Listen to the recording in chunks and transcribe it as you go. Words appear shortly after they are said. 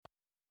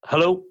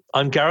Hello,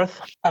 I'm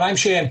Gareth. And I'm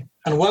Shane,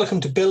 and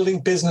welcome to Building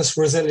Business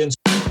Resilience.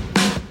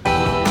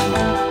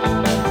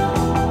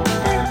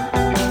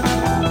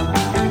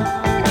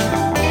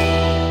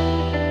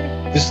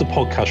 This is a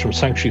podcast from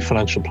Sanctuary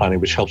Financial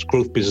Planning, which helps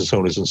growth business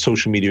owners and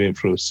social media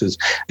influencers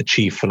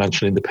achieve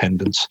financial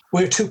independence.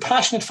 We're two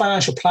passionate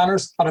financial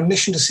planners on a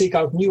mission to seek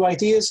out new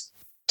ideas,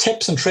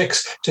 tips and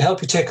tricks to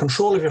help you take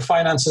control of your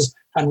finances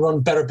and run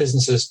better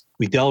businesses.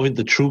 We delve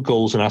into the true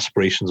goals and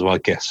aspirations of our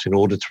guests in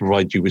order to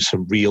provide you with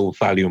some real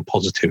value and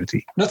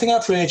positivity. Nothing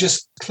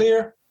outrageous,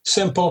 clear,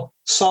 simple,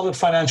 solid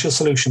financial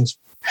solutions.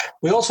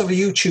 We also have a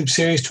YouTube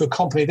series to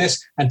accompany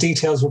this, and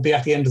details will be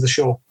at the end of the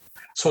show.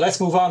 So let's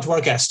move on to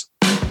our guest.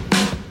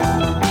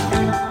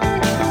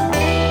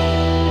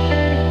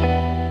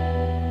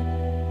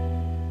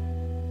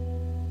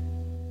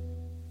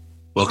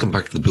 Welcome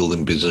back to the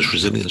Building Business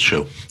Resilience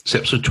Show. It's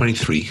episode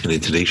 23, and in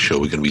today's show,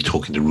 we're going to be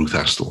talking to Ruth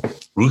Astle.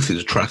 Ruth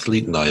is a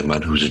triathlete and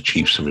Ironman who's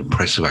achieved some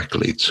impressive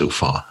accolades so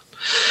far,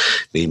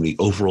 namely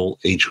overall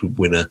age group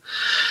winner,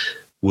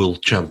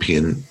 world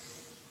champion,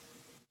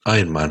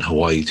 Ironman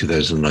Hawaii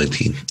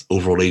 2019,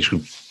 overall age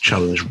group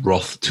challenge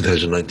Roth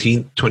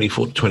 2019,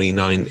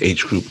 24-29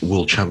 age group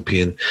world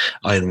champion,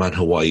 Ironman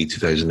Hawaii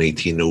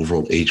 2018,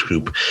 overall age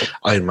group,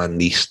 Ironman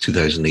Nice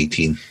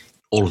 2018.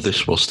 All of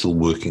this while still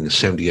working a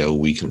 70-hour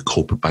week in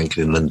corporate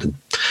banking in London.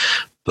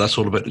 But that's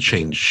all about to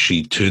change.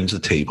 She turns the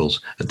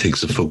tables and takes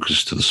the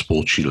focus to the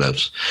sport she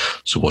loves.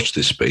 So watch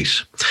this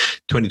space.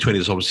 2020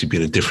 has obviously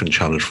been a different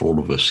challenge for all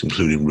of us,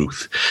 including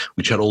Ruth.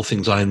 We chat all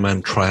things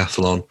Ironman,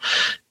 triathlon,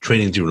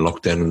 training during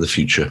lockdown and the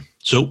future.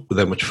 So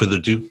without much further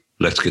ado,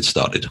 let's get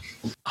started.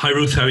 Hi,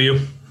 Ruth. How are you?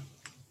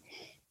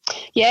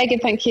 Yeah,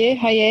 good. Thank you.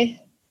 How are you?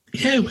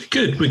 Yeah, we're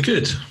good. We're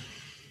good.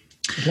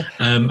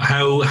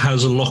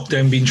 How's the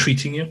lockdown been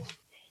treating you?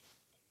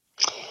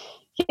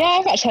 Yeah,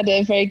 I've actually had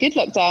a very good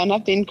lockdown.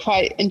 I've been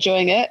quite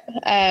enjoying it.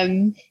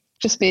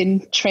 Just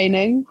been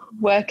training,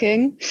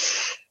 working,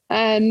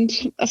 and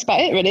that's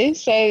about it really.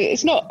 So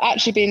it's not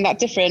actually been that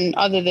different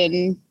other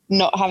than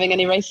not having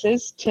any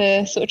races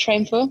to sort of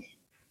train for.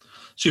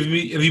 So have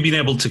you been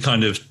able to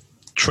kind of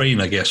train,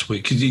 I guess,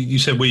 because you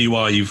said where you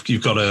are,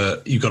 you've got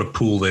a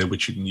pool there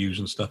which you can use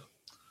and stuff?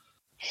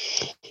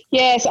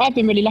 Yes, I've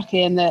been really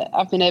lucky in that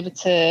I've been able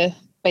to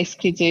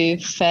basically do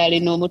fairly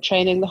normal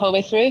training the whole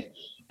way through.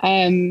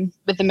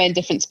 With the main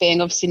difference being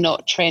obviously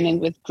not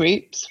training with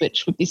groups,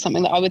 which would be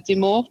something that I would do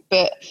more,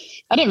 but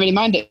I don't really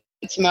mind it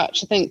too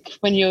much. I think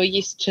when you're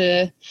used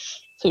to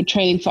sort of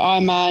training for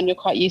Ironman, you're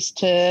quite used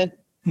to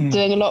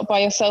doing a lot by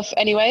yourself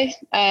anyway.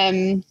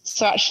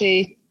 So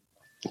actually,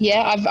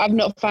 yeah, I've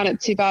not found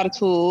it too bad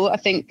at all. I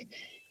think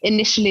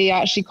initially I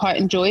actually quite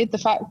enjoyed the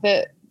fact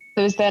that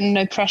there was then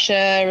no pressure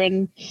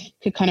and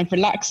could kind of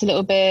relax a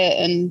little bit.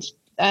 And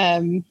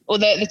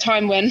although at the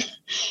time when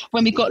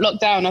we got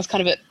locked down, I was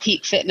kind of at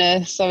peak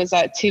fitness. I was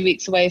like 2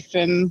 weeks away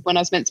from when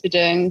I was meant to be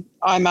doing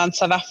Ironman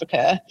South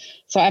Africa.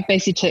 So I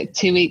basically took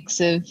 2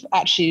 weeks of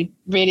actually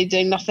really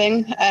doing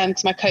nothing.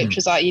 Because my coach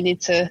was like, you need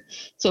to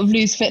sort of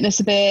lose fitness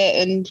a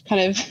bit and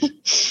kind of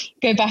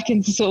go back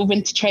into sort of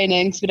winter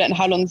training because we don't know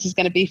how long this is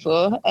going to be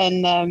for.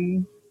 And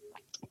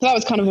so that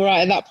was kind of all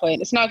right at that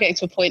point. It's now getting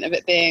to a point of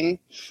it being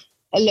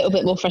a little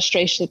bit more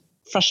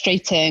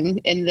frustrating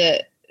in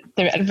that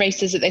there are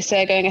races that they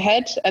say are going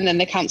ahead and then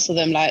they cancel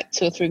them like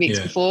 2 or 3 weeks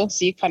before.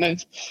 So you kind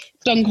of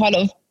done quite a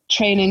lot of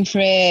training for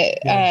it,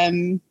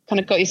 kind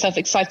of got yourself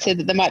excited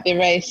that there might be a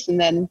race and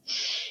then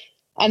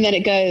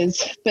it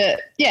goes.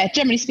 But yeah,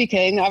 generally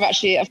speaking,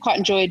 I've quite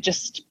enjoyed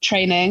just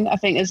training. I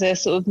think as a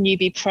sort of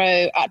newbie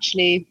pro,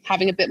 actually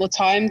having a bit more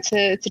time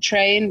to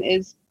train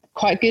is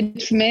quite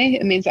good for me.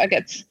 It means that I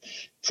get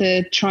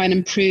to try and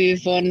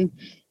improve on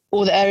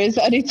all the areas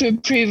that I need to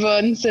improve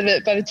on so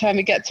that by the time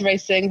we get to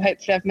racing,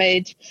 hopefully I've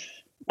made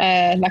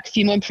like a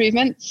few more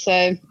improvements.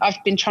 So I've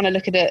been trying to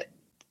look at it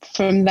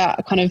from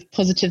that kind of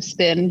positive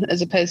spin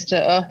as opposed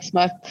to, it's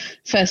my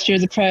first year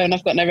as a pro and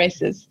I've got no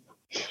races.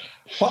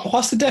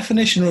 What's the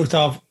definition, Ruth,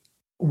 of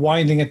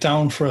winding it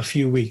down for a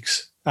few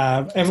weeks?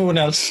 Everyone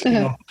else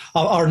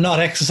are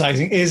not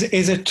exercising. Is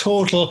it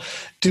total,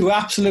 do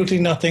absolutely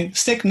nothing,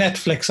 stick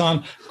Netflix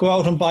on, go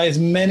out and buy as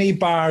many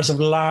bars of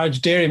large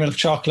dairy milk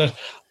chocolate,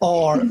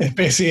 or it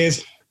basically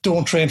is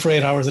don't train for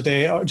 8 hours a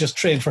day or just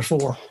train for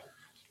 4?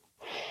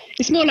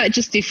 It's more like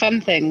just do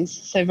fun things.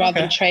 So rather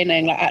than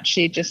training, like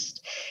actually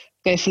just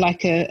go for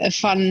like a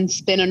fun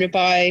spin on your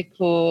bike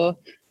or,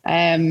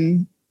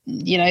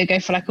 go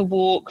for like a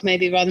walk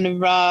maybe rather than a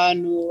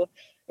run or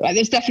like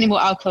there's definitely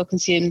more alcohol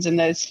consumed in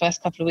those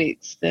first couple of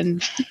weeks than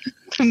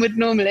would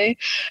normally.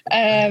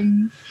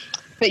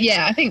 But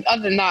yeah, I think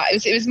other than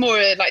that, it was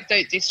more like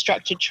don't do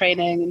structured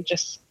training and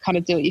just kind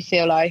of do what you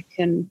feel like.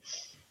 And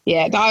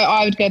yeah,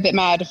 I would go a bit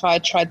mad if I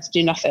tried to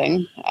do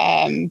nothing.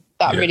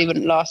 That really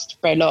wouldn't last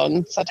very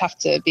long. So I'd have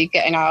to be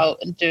getting out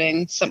and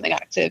doing something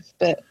active.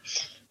 But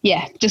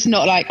yeah, just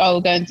not like,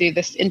 go and do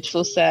this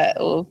interval set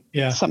or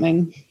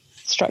something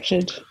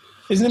structured.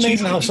 Isn't it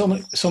amazing how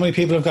so many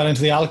people have got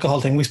into the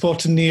alcohol thing? We spoke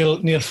to Neil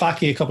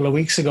Facky a couple of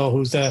weeks ago,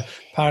 who's the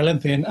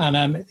Paralympian,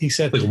 and he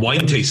said... Like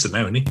wine tasting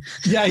now, isn't he?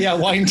 Yeah,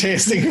 wine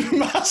tasting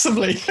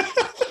massively.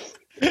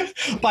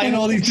 Buying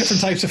all these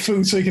different types of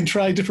food so he can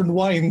try different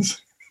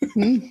wines.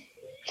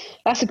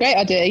 That's a great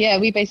idea. Yeah,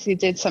 we basically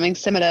did something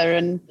similar,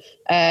 and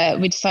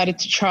we decided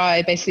to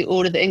try basically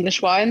all of the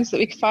English wines that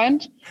we could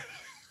find.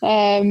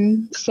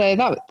 So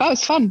that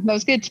was fun. That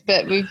was good.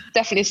 But we've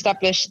definitely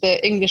established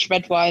that English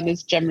red wine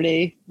is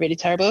generally really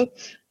terrible.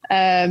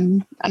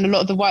 And a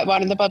lot of the white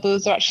wine in the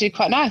bubbles are actually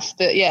quite nice.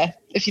 But yeah,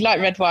 if you like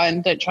red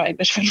wine, don't try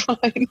English red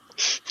wine.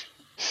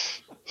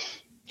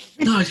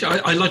 No,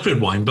 I like red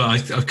wine,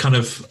 but I've kind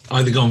of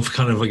either gone for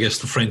kind of, I guess,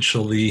 the French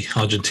or the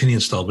Argentinian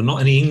style, but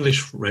not any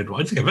English red wine.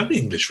 I don't think I've had any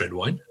English red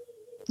wine.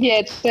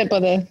 Yeah, don't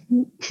bother.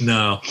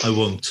 No, I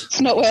won't.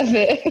 It's not worth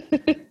it.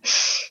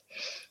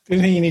 The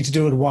only thing you need to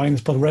do with wine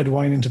is put red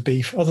wine into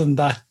beef. Other than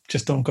that,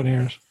 just don't go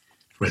near it.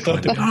 Red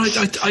wine.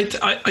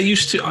 I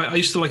used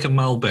to like a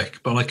Malbec,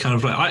 but I kind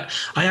of like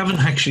I haven't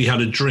actually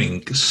had a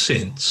drink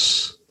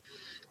since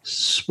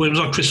when was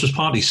our Christmas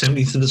party?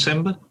 17th of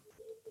December.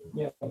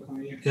 Yeah.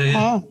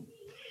 Oh.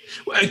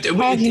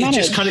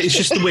 It's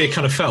just the way it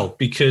kind of felt,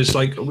 because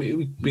like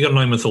we got a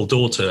 9-month-old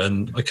daughter,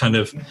 and I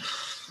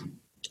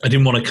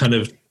didn't want to kind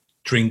of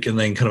drink and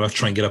then kind of have to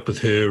try and get up with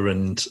her,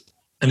 and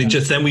it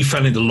just, then we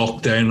fell into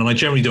lockdown, and I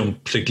generally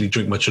don't particularly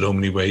drink much at home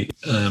anyway,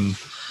 and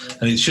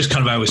it's just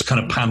kind of how it's kind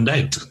of panned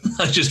out.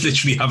 I just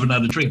literally haven't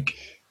had a drink.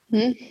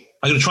 I'm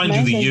going to try and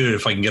do the year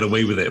if I can get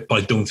away with it, but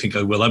I don't think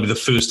I will. That'll be the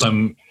first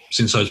time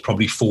since I was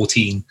probably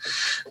 14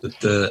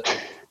 that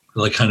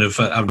I kind of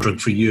haven't drunk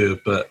for a year,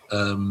 but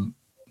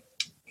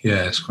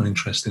yeah, it's quite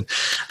interesting.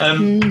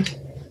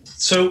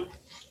 So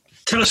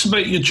tell us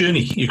about your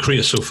journey, your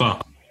career so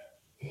far.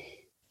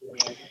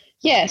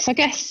 Yes, I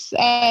guess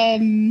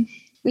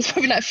there's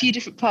probably like a few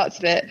different parts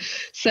of it.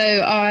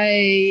 So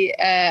I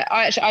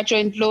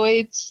joined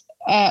Lloyd's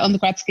on the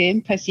grad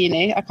scheme post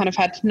uni. I kind of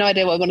had no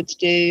idea what I wanted to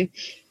do.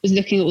 Was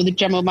looking at all the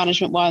general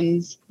management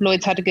ones.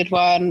 Lloyd's had a good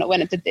one. I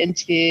went and did the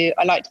interview.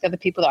 I liked the other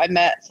people that I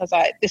met. So I was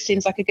like, this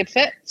seems like a good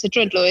fit. So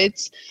joined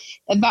Lloyd's.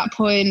 At that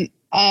point,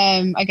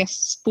 I guess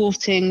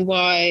sporting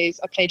wise,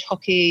 I played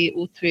hockey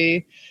all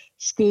through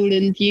school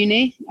and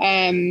uni.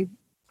 And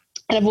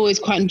I've always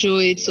quite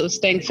enjoyed sort of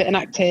staying fit and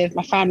active.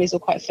 My family's all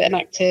quite fit and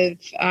active,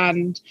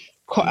 and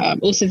quite,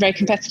 also very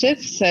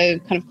competitive. So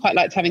kind of quite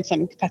liked having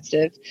something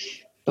competitive.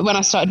 But when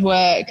I started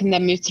work and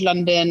then moved to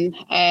London,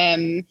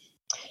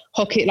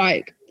 hockey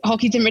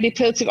didn't really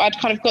appeal to me. I'd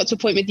kind of got to a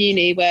point with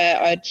uni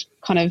where I'd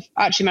kind of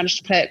actually managed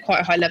to play at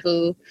quite a high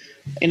level,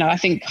 I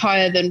think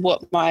higher than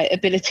what my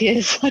ability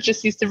is. I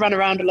just used to run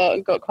around a lot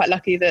and got quite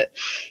lucky that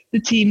the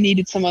team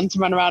needed someone to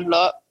run around a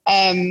lot.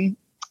 And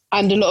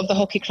a lot of the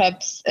hockey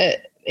clubs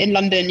in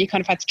London, you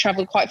kind of had to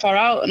travel quite far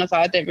out. And I was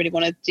like, I don't really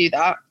want to do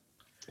that.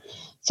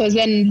 So I was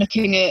then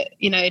looking at,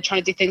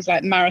 trying to do things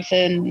like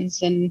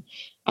marathons and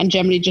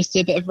generally just do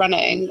a bit of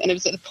running. And it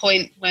was at the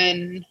point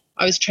when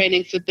I was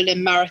training for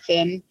Berlin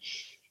Marathon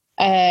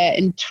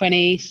in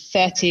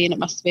 2013, it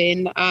must have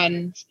been,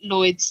 and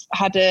Lloyd's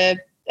had a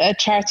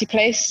charity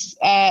place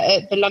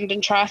at the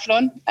London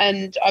Triathlon,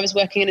 and I was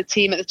working in a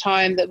team at the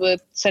time that were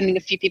sending a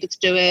few people to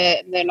do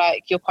it, and they're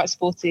like, you're quite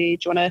sporty,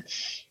 do you want to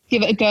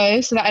give it a go?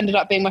 So that ended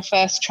up being my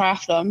first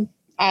triathlon,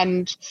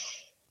 and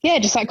yeah,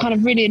 just like kind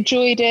of really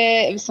enjoyed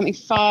it. It was something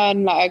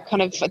fun. Like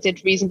I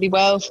did reasonably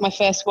well for my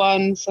first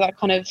one, so that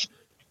kind of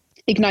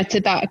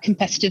ignited that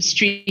competitive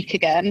streak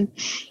again.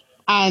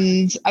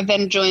 And I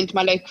then joined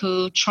my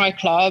local tri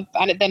club,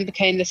 and it then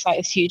became this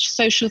huge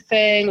social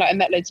thing. Like I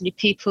met loads of new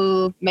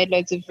people, made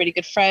loads of really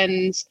good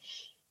friends,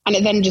 and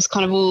it then just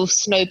kind of all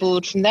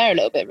snowballed from there a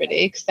little bit,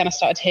 really. Because then I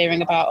started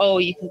hearing about,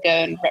 you can go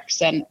and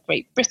represent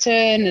Great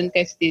Britain and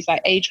go to these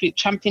age group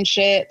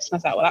championships. And I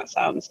was like, well, that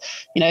sounds,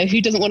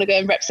 who doesn't want to go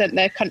and represent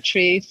their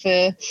country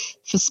for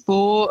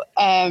sport?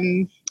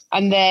 And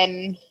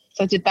then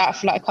so I did that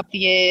for a couple of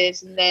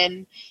years, and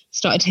then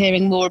started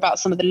hearing more about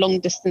some of the long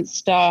distance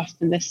stuff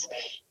and this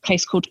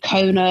place called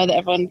Kona that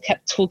everyone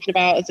kept talking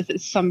about as if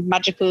it's some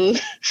magical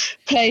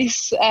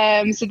place.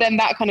 So then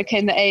that kind of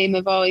came the aim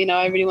of, I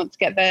really want to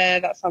get there.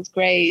 That sounds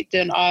great,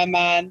 do an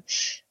Ironman.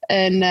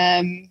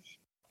 And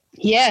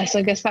so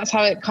I guess that's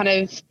how it kind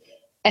of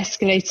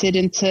escalated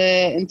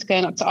into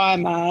going up to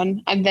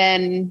Ironman. And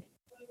then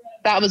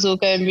that was all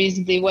going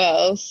reasonably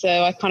well. So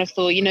I kind of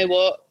thought, you know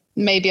what,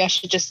 maybe I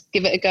should just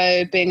give it a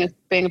go being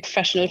a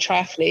professional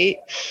triathlete.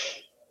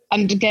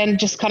 And again,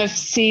 just kind of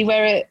see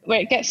where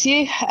it gets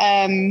you.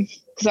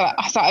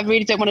 Because I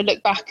really don't want to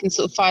look back in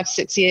sort of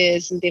 5-6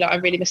 years and be like, I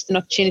really missed an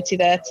opportunity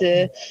there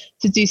to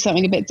do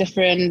something a bit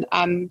different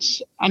and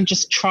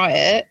just try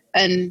it.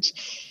 And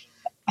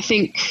I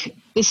think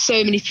there's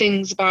so many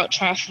things about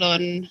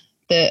triathlon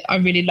that I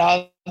really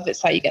love.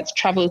 It's like you get to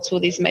travel to all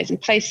these amazing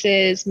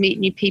places, meet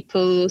new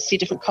people, see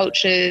different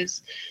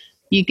cultures.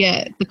 You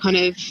get the kind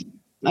of,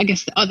 I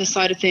guess, the other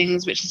side of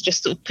things, which is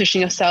just sort of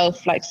pushing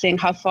yourself, like seeing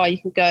how far you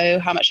can go,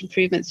 how much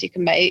improvements you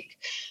can make.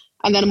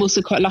 And then I'm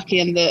also quite lucky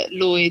in that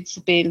Lloyd's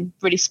have been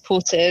really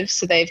supportive.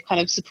 So they've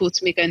kind of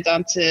supported me going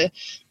down to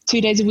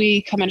 2 days a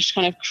week. I managed to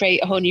kind of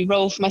create a whole new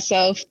role for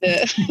myself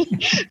that,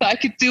 that I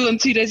could do on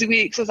 2 days a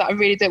week. So I was like, I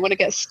really don't want to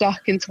get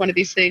stuck into one of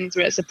these things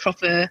where it's a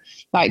proper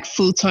like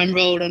full-time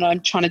role and I'm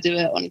trying to do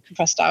it on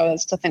compressed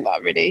hours. So I think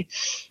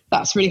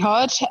that's really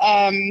hard.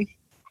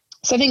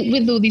 So I think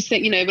with all these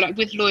things, you know, like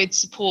with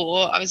Lloyd's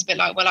support, I was a bit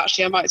like, well,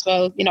 actually, I might as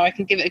well, you know, I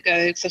can give it a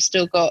go because I've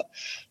still got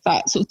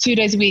that sort of 2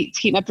 days a week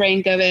to keep my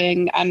brain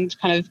going and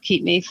kind of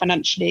keep me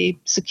financially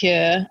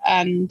secure.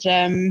 And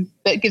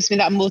but it gives me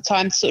that more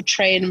time to sort of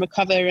train and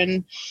recover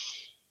and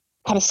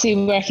kind of see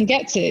where I can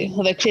get to.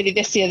 Although clearly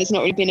this year there's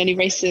not really been any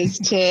races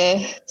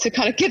to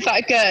kind of give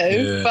that a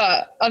go. Yeah.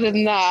 But other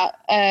than that,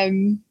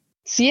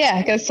 so yeah,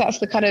 I guess that's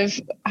the kind of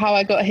how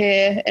I got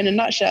here in a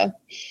nutshell.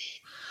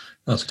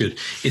 That's good.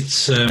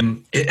 It's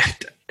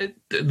the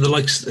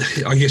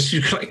likes. I guess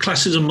you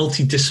class as a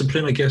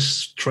multidiscipline. I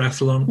guess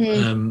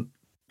triathlon.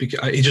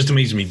 It just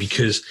amazes me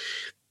because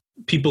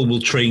people will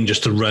train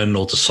just to run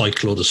or to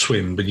cycle or to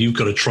swim, but you've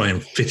got to try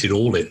and fit it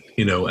all in,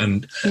 you know,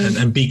 and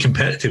be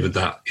competitive at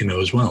that, you know,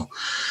 as well.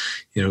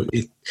 You know,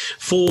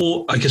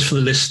 for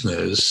the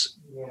listeners,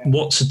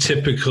 what's a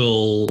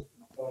typical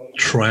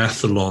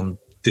triathlon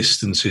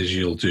distances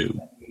you'll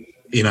do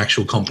in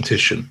actual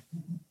competition?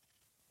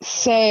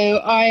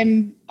 So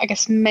I'm, I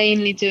guess,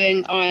 mainly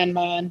doing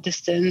Ironman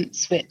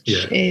distance, which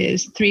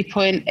is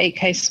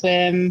 3.8k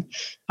swim,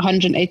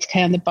 180k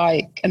on the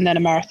bike, and then a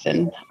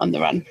marathon on the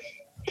run.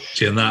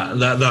 See, and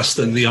that's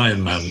the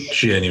Ironman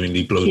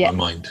genuinely blows my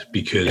mind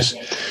because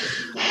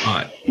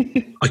I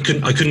don't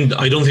think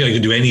I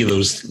could do any of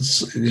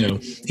those, you know,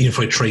 even if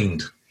I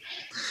trained.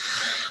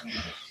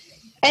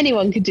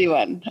 Anyone could do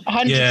one,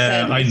 100%.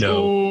 Yeah, I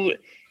know.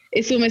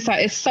 It's almost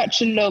like it's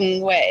such a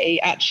long way.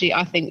 Actually,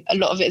 I think a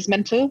lot of it is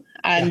mental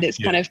and it's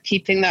kind of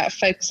keeping that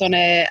focus on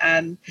it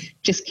and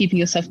just keeping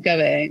yourself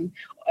going.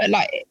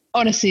 Like,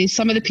 honestly,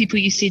 some of the people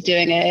you see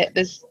doing it,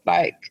 there's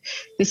like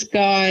this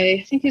guy,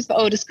 I think he's the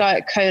oldest guy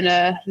at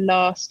Kona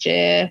last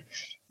year.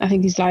 I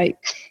think he's like,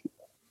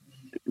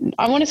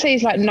 I want to say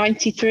he's like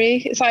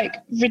 93. It's like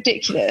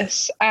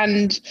ridiculous.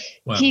 And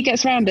he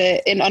gets around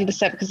it in under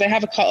 7 because they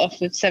have a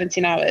cutoff of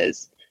 17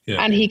 hours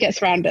and he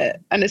gets around it.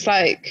 And it's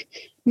like,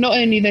 not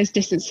only those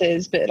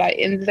distances, but like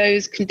in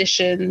those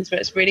conditions where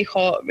it's really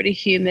hot, really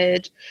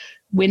humid,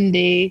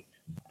 windy.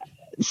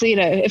 So, you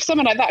know, if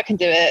someone like that can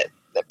do it,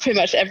 pretty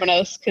much everyone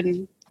else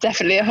can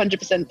definitely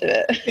 100% do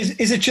it.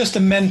 Is it just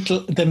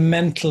the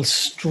mental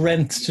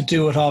strength to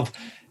do it of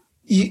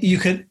you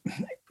could,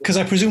 because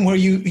I presume where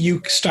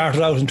you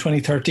started out in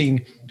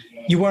 2013,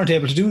 you weren't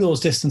able to do those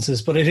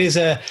distances, but it is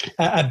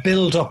a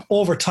build up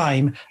over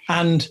time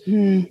and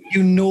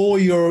you know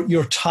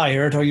you're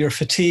tired or you're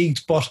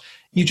fatigued, but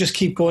you just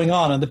keep going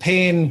on, and the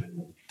pain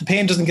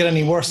doesn't get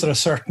any worse at a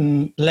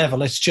certain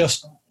level. It's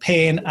just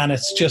pain, and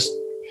it's just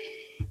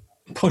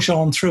push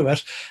on through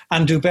it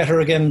and do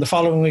better again the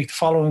following week,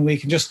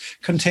 and just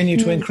continue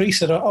to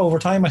increase it over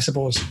time, I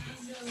suppose.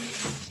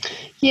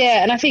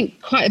 Yeah, and I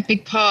think quite a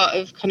big part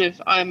of kind of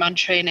Ironman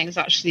training is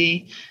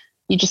actually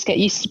you just get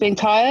used to being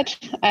tired.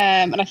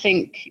 And I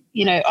think,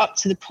 you know, up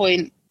to the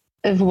point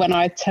of when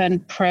I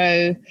turned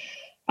pro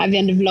at the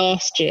end of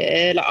last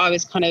year, like I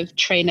was kind of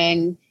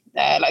training.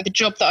 Like the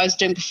job that I was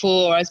doing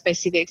before, I was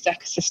basically the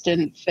exec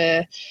assistant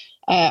for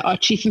our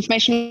chief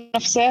information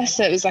officer.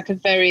 So it was like a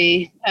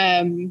very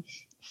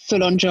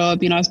full-on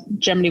job. You know, I was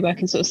generally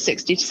working sort of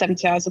 60 to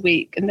 70 hours a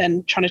week and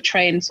then trying to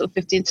train sort of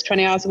 15 to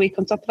 20 hours a week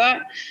on top of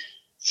that.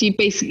 So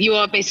you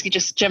are basically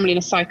just generally in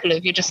a cycle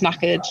of you're just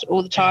knackered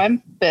all the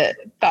time. But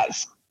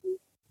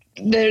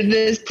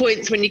there's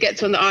points when you get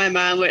to on the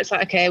Ironman where it's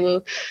like, okay,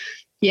 well,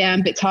 yeah,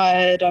 I'm a bit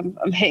tired.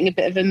 I'm hitting a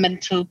bit of a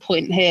mental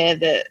point here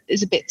that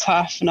is a bit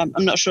tough and I'm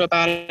not sure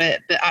about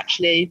it. But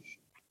actually,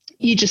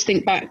 you just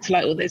think back to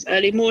like all those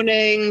early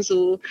mornings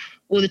or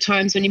all the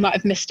times when you might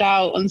have missed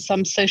out on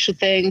some social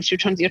things. You're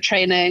trying to do your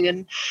training.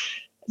 And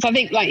so I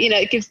think like, you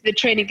know, the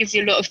training gives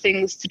you a lot of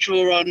things to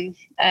draw on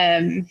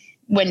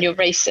when you're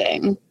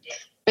racing.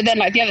 But then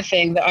like the other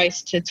thing that I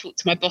used to talk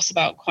to my boss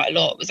about quite a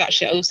lot was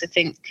actually I also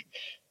think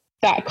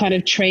that kind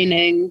of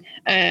training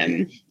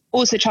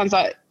also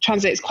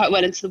translates quite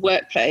well into the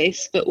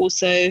workplace, but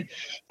also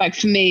like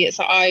for me, it's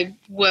like I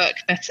work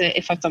better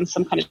if I've done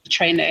some kind of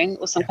training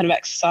or some kind of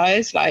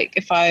exercise. Like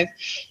if I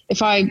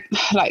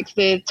like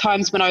the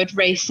times when I would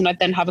race and I'd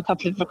then have a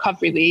couple of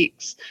recovery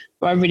weeks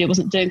where I really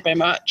wasn't doing very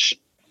much,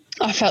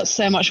 I felt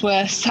so much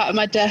worse sat at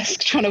my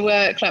desk trying to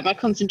work. Like my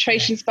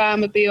concentration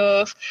span would be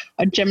off.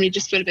 I'd generally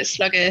just feel a bit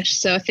sluggish.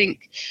 So I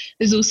think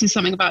there's also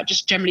something about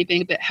just generally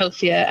being a bit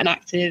healthier and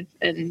active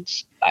and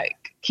like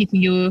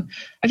keeping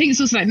I think it's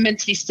also like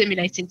mentally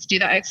stimulating to do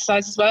that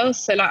exercise as well.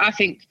 So like I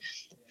think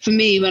for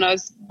me when I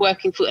was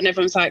working full and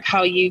everyone's like, how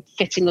are you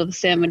fitting all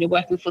this in when you're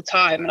working full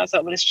time? And I was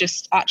like, well, it's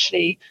just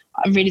actually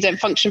I really don't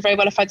function very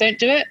well if I don't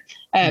do it,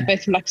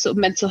 both from like a sort of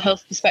mental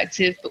health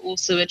perspective, but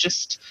also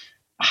just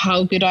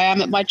how good I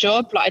am at my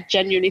job. Like I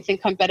genuinely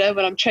think I'm better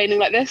when I'm training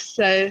like this.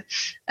 So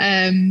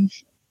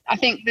I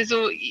think there's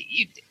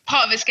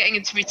part of it's getting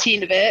into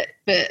routine of it.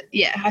 But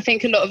yeah, I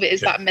think a lot of it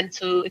is that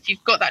mental. If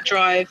you've got that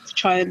drive to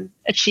try and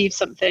achieve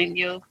something,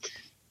 you'll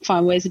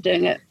find ways of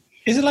doing it.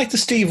 Is it like the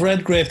Steve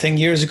Redgrave thing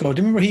years ago?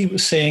 Do you remember he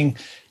was saying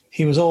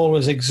he was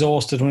always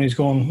exhausted when he was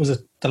going, was it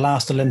the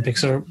last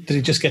Olympics, or did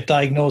he just get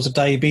diagnosed with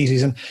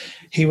diabetes? And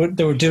they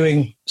were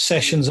doing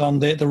sessions on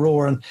the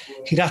rower, and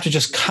he'd have to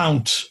just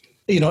count,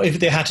 if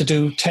they had to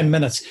do 10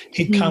 minutes,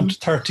 he'd count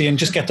 30 and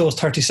just get those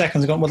 30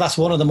 seconds and go, well, that's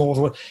one of them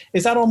over.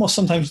 Is that almost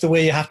sometimes the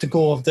way you have to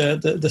go of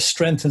the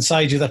strength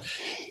inside you, that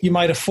you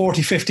might have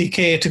 40,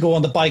 50K to go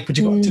on the bike, but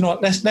you go,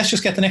 let's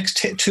just get the next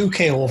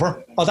 2K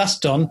over. Oh, that's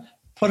done.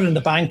 Put it in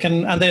the bank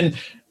and then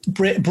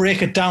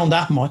break it down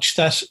that much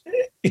that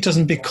it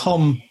doesn't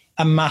become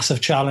a massive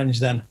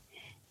challenge then.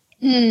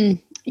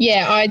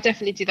 Yeah, I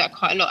definitely do that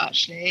quite a lot,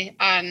 actually.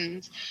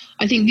 And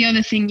I think the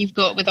other thing you've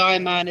got with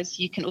Ironman is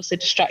you can also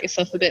distract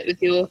yourself a bit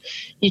with your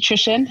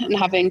nutrition and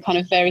having kind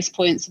of various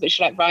points at which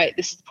you're like, right,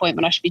 this is the point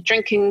when I should be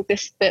drinking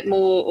this bit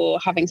more or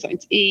having something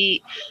to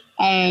eat.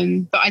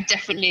 But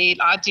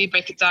I do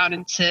break it down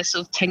into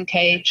sort of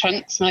 10K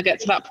chunks when I get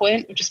to that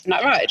point. I've just been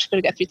like, right, just got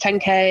to get through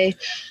 10K.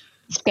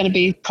 It's going to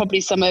be probably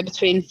somewhere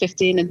between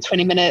 15 and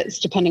 20 minutes,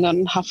 depending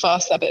on how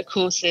fast that bit of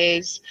course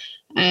is.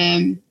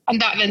 And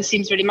that then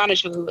seems really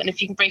manageable. And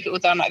if you can break it all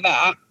down like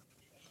that,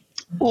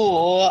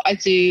 or I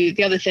do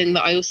the other thing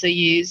that I also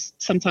use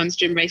sometimes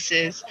during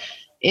races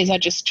is I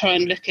just try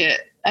and look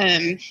at,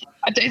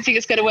 I don't think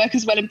it's going to work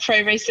as well in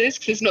pro races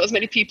because there's not as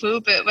many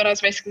people, but when I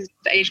was racing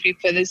the age group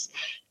where there's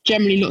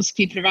generally lots of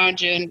people around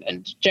you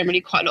and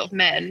generally quite a lot of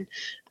men,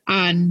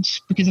 and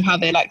because of how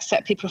they like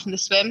set people from the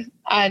swim.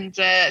 And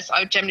so I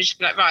would generally just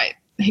be like, right,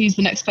 who's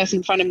the next person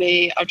in front of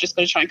me? I've just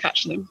got to try and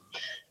catch them.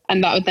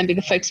 And that would then be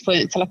the focus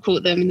point until I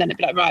caught them. And then it'd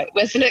be like, right,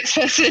 where's the next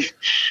person?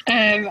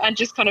 And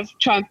just kind of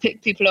try and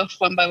pick people off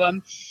one by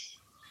one.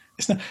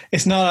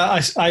 It's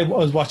not. I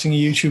was watching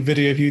a YouTube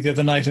video of you the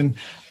other night and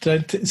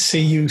to see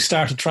you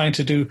started trying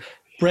to do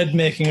bread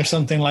making or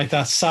something like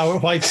that,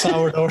 white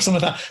sourdough or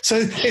something like that. So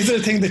is it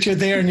a thing that you're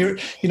there and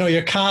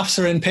your calves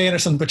are in pain or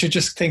something, but you're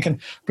just thinking,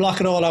 block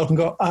it all out and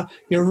go,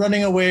 you're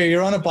running away,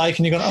 you're on a bike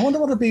and you're going, I wonder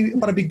what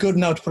would be good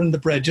now to put in the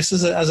bread, just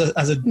as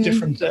a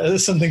different,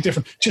 something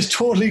different. Just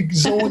totally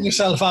zone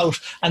yourself out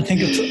and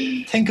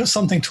think of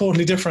something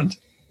totally different.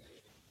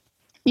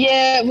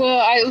 Yeah, well,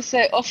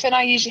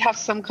 I usually have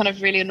some kind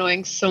of really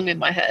annoying song in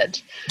my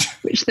head,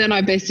 which then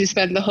I basically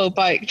spend the whole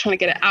bike trying to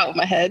get it out of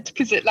my head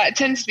because it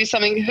tends to be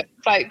something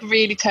like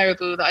really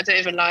terrible that I don't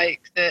even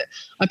like, that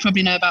I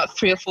probably know about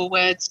 3 or 4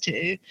 words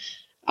to.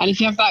 And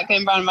if you have that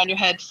going round and round your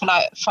head for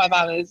 5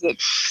 hours,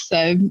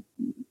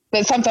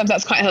 but sometimes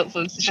that's quite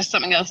helpful. It's just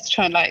something else to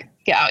try and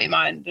get out of your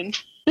mind and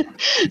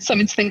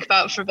something to think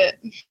about for a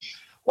bit.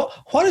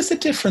 What is the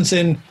difference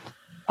in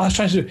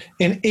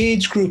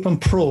age group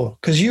and pro?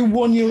 Because you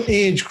won your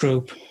age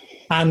group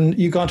and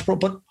you got to pro,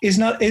 but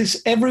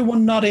is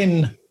everyone not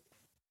in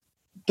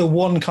the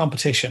one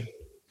competition?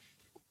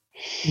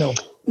 No.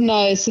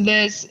 So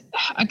there's,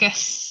 I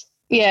guess,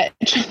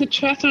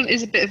 triathlon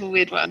is a bit of a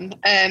weird one.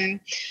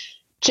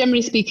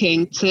 Generally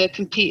speaking, to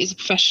compete as a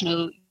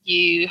professional,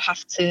 you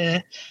have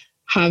to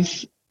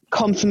have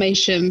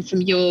confirmation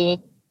from your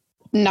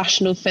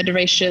national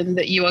federation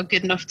that you are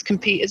good enough to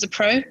compete as a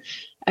pro.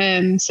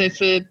 So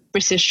for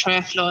British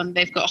Triathlon,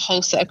 they've got a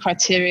whole set of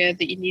criteria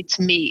that you need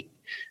to meet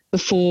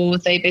before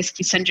they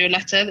basically send you a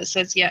letter that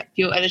says, yeah,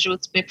 you're eligible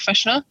to be a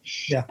professional.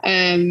 Yeah.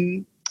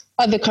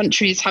 Other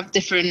countries have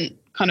different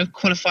kind of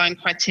qualifying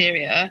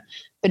criteria,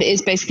 but it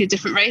is basically a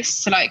different race.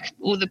 So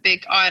all the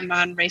big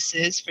Ironman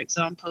races, for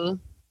example,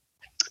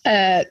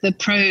 the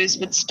pros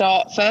would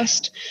start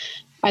first,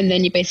 and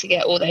then you basically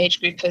get all the age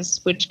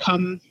groupers would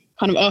come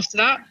kind of after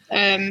that.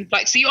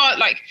 So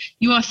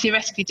you are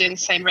theoretically doing the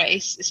same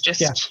race. It's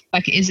just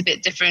it is a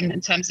bit different in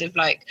terms of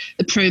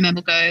the pro men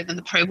will go, then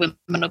the pro women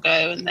will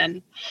go, and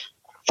then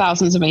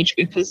thousands of age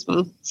groupers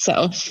will set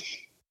off.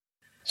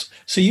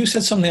 So you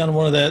said something on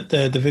one of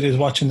the videos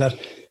watching that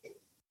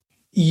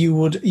you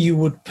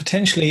would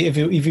potentially, if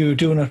you were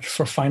doing it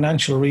for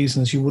financial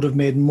reasons, you would have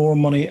made more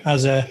money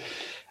as a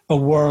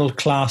world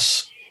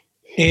class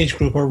age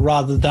grouper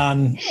rather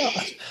than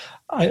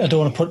I don't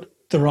want to put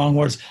the wrong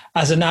words,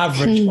 as an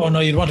average. Oh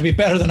no, you'd want to be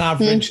better than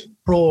average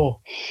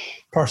pro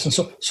person.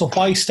 So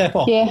why step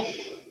up? Yeah.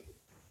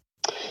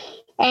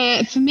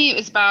 For me, it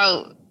was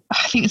about,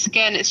 I think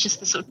it's just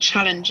the sort of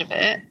challenge of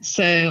it.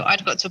 So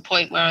I'd got to a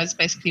point where I was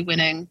basically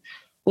winning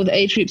all the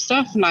age group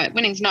stuff, and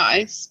winning's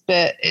nice,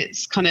 but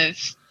it's kind of,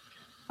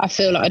 I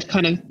feel like I'd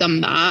kind of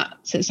done that.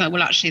 So it's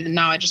well, actually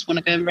now I just want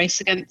to go and race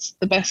against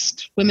the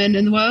best women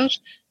in the world.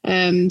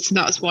 So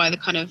that was why the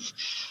kind of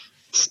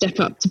step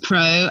up to pro.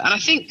 And I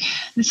think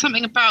there's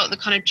something about the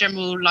kind of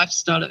general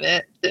lifestyle of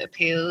it that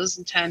appeals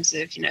in terms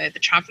of, the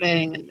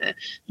traveling and the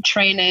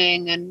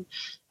training. And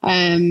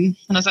I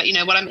was like,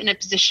 I'm in a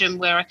position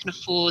where I can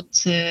afford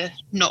to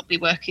not be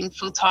working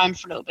full time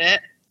for a little bit.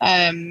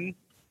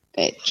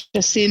 It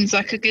just seems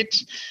like a good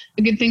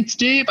thing to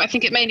do. But I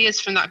think it mainly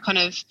is from that kind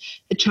of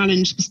the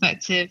challenge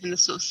perspective and the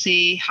sort of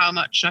see how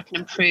much I can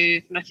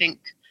improve. And I think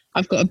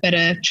I've got a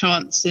better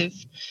chance of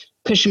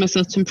pushing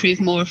myself to improve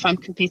more if I'm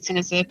competing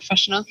as a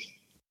professional.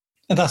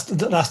 And that's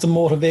the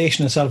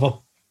motivation itself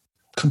of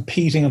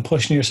competing and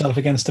pushing yourself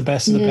against the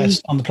best of the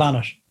best on the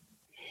planet.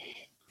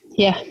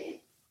 Yeah.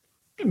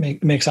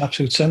 Makes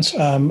absolute sense.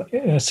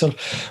 So,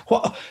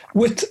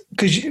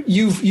 because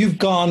you've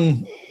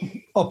gone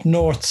up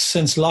north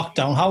since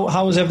lockdown,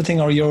 how is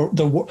everything, or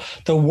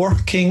the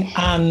working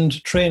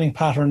and training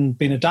pattern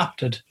been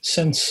adapted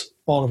since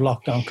all of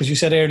lockdown? Because you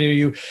said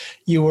earlier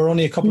you were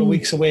only a couple of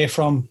weeks away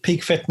from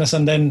peak fitness,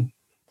 and then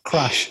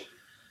crash,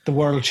 the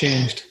world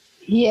changed.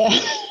 Yeah.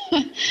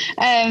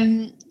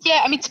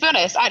 Yeah, I mean, to be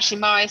honest,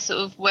 actually my sort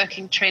of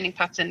working training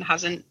pattern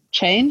hasn't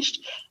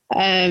changed.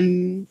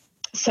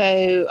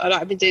 So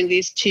I've been doing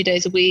these 2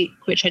 days a week,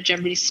 which I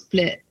generally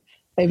split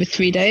over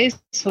 3 days.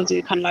 So I'll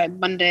do kind of like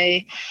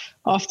Monday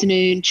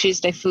afternoon,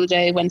 Tuesday full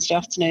day, Wednesday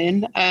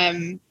afternoon.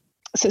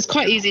 So it's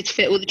quite easy to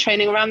fit all the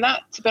training around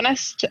that, to be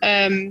honest.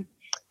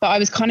 But I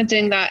was kind of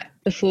doing that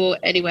before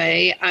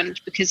anyway. And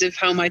because of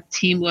how my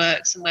team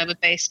works and where we're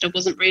based, I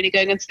wasn't really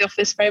going into the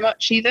office very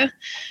much either.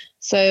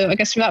 So I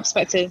guess from that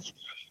perspective,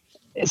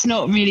 it's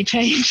not really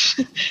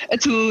changed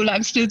at all.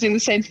 I'm still doing the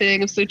same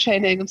thing. I'm still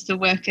training. I'm still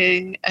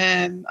working.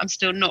 I'm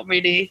still not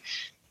really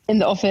in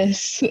the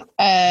office,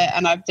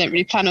 and I don't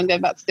really plan on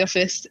going back to the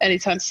office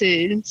anytime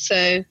soon.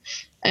 So,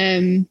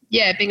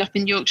 being up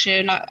in Yorkshire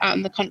and out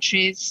in the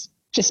country's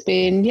just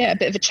been a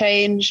bit of a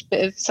change,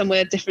 bit of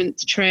somewhere different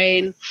to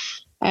train,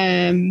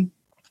 and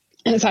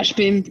it's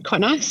actually been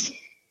quite nice.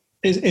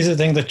 Is a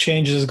thing that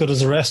changes as good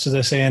as the rest of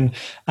this, and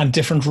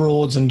different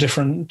roads and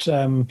different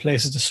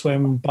places to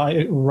swim,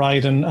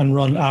 ride and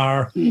run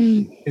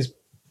is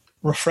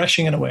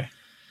refreshing in a way.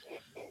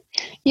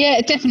 Yeah,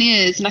 it definitely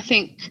is. And I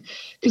think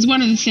because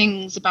one of the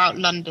things about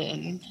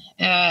London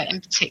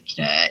in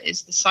particular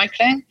is the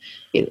cycling.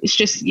 It's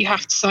just you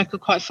have to cycle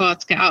quite far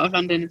to get out of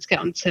London and to get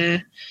onto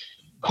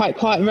quite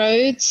quiet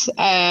roads,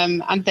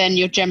 and then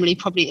you're generally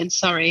probably in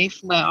Surrey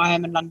from where I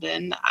am in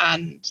London,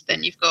 and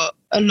then you've got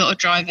a lot of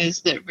drivers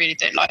that really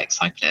don't like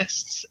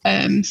cyclists,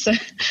 so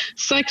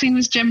cycling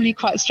was generally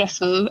quite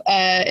stressful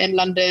in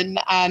London,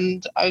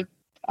 and I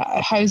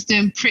was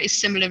doing pretty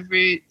similar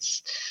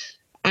routes,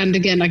 and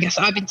again I guess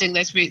I've been doing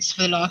those routes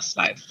for the last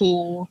like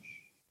 4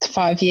 to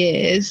 5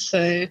 years,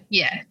 so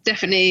yeah,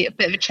 definitely a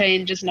bit of a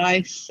change is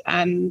nice.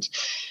 And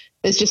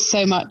there's just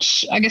so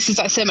much, I guess there's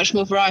like so much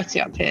more variety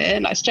up here.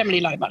 And it's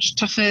generally like much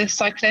tougher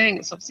cycling.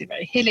 It's obviously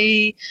very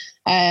hilly.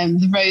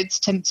 The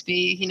roads tend to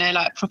be,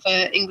 like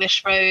proper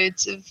English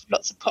roads of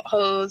lots of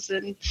potholes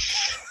and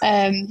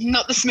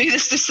not the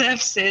smoothest of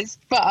surfaces.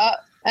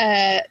 But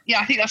I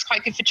think that's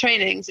quite good for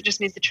training. So it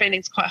just means the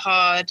training's quite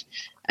hard,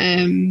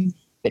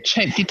 which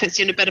hopefully puts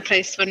you in a better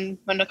place when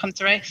I come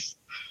to race.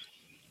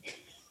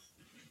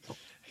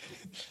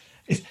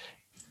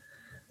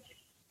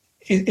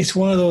 It's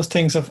one of those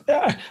things of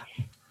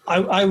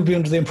I would be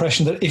under the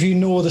impression that if you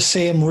know the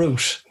same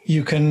route,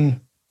 you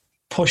can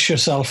push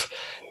yourself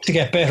to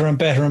get better and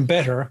better and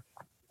better.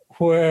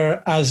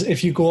 Whereas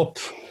if you go up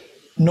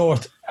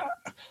north,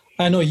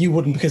 I know you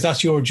wouldn't because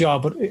that's your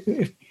job, but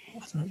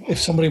if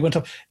somebody went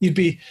up, you'd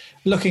be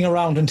looking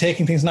around and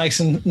taking things nice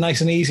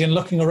and easy and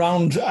looking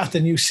around at the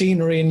new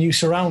scenery and new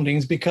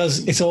surroundings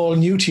because it's all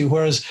new to you.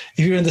 Whereas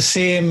if you're in the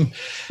same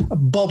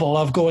bubble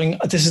of going,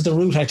 this is the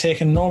route I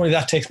take, and normally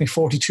that takes me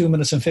 42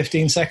 minutes and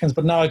 15 seconds,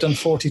 but now I've done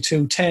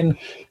 42:10.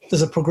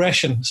 There's a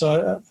progression.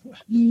 So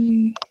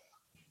yeah,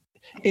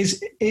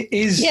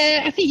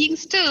 I think you can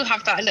still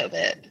have that a little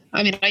bit.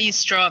 I mean, I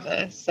use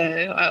Strava, so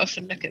I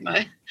often look at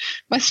my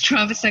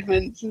Strava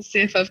segments and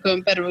see if I've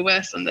gone better or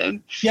worse on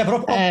them. Yeah,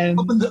 but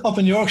up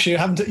in Yorkshire, you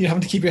having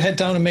to keep your head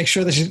down and make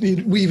sure that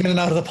you weave in and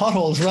out of the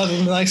potholes rather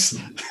than nice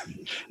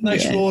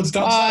roads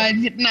down south.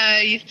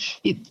 No,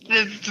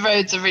 the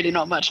roads are really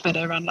not much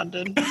better around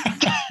London.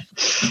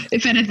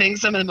 If anything,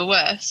 some of them are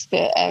worse.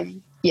 But I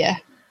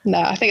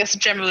think that's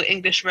general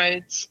English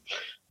roads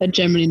are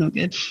generally not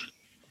good.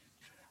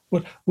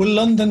 Will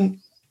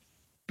London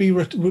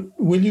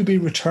will you be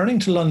returning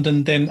to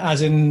London then,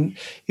 as in,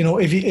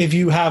 if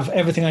you have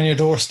everything on your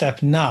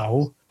doorstep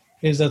now,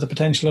 is there the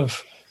potential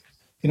of,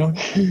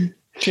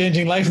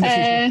 changing life in the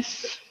future?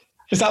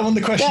 Is that one of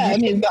the questions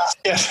you didn't ask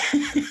yet?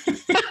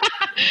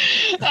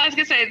 I was going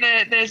to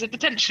say there's a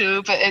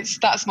potential, but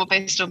that's more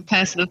based on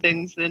personal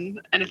things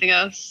than anything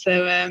else.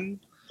 So,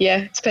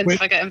 it depends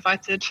if I get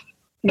invited.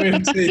 Wait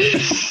and see.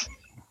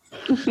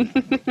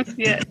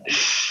 Yeah.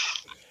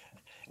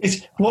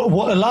 It's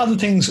what a lot of the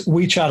things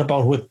we chat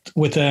about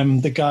with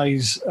the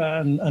guys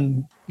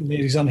and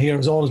ladies on here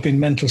has always been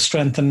mental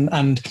strength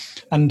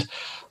and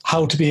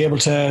how to be able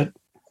to,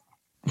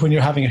 when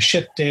you're having a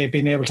shit day,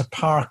 being able to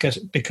park it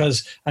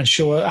and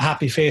show a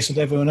happy face with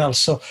everyone else.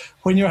 So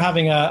when you're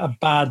having a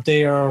bad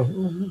day or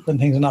when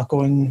things are not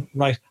going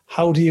right,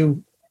 how do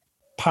you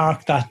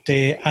park that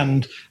day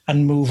and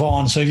move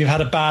on? So if you've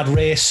had a bad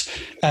race,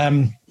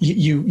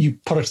 you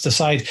put it to the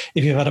side.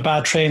 If you've had a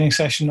bad training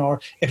session, or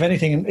if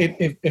anything,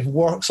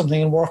 if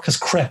something in work has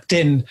crept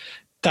in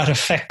that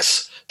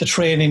affects the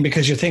training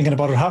because you're thinking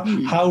about it.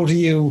 How do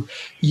you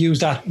use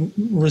that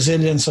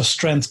resilience or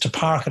strength to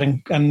park it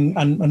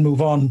and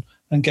move on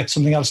and get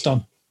something else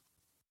done?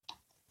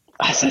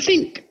 So I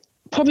think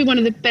probably one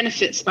of the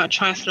benefits about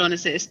triathlon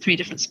is that it's 3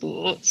 different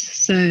sports.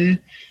 So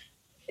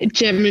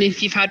generally,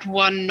 if you've had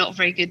one not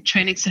very good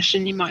training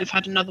session, you might have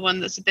had another one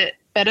that's a bit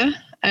better.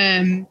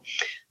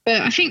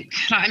 But I think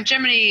like,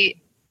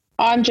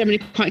 I'm generally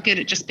quite good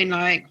at just being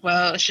like,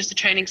 well, it's just a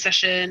training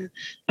session.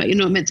 Like you're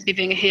not meant to be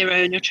being a hero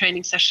in your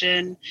training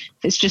session.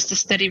 If it's just a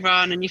steady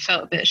run and you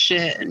felt a bit of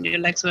shit and your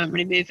legs weren't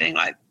really moving,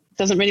 like it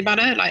doesn't really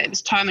matter. Like it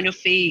was time on your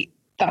feet,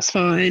 that's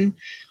fine.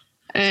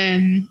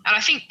 And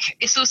I think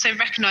it's also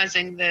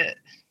recognizing that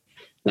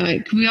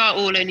like we are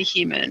all only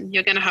human.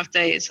 You're going to have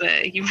days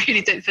where you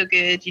really don't feel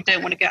good. You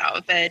don't want to get out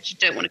of bed. You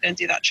don't want to go and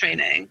do that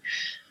training.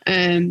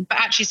 But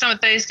actually some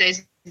of those days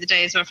are the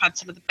days where I've had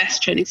some of the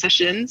best training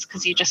sessions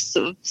because you just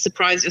sort of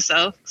surprise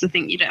yourself because I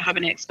think you don't have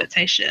any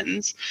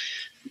expectations.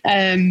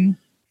 But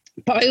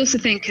I also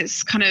think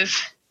it's kind of,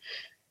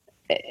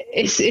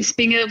 it's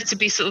being able to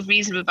be sort of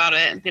reasonable about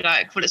it and be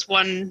like, well, it's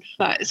one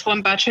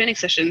bad training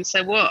session.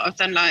 So what? I've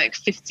done like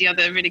 50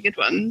 other really good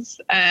ones.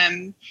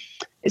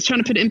 It's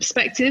trying to put it in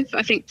perspective.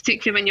 I think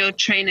particularly when you're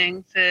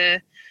training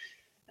I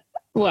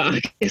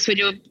guess when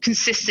you're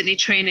consistently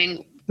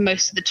training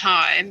most of the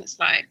time, it's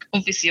like,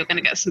 obviously you're going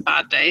to get some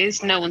bad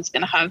days. No one's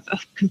going to have a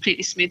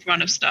completely smooth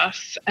run of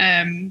stuff.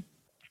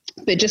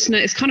 But just know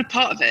it's kind of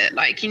part of it.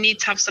 Like you need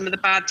to have some of the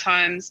bad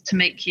times to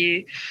make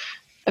you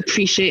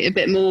appreciate a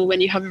bit more when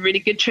you have a really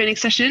good training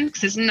session,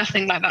 because there's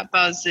nothing like that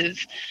buzz of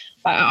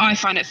like, I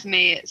find it for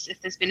me, it's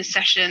if there's been a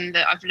session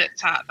that I've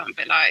looked at that I'm a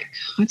bit like,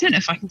 I don't know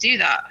if I can do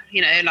that,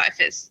 like if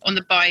it's on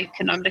the bike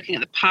and I'm looking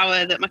at the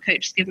power that my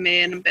coach has given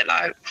me and I'm a bit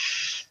like,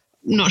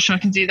 not sure I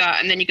can do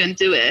that, and then you go and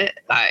do it,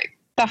 like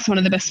that's one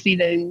of the best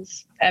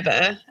feelings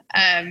ever.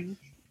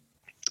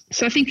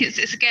 So I think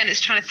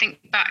it's trying to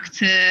think back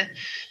to,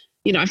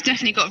 I've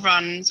definitely got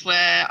runs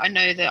where I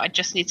know that I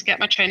just need to get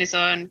my trainers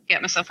on,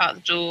 get myself out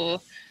the door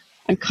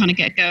and kind of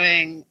get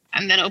going,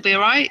 and then it'll be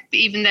all right. But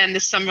even then,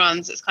 there's some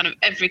runs it's kind of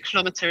every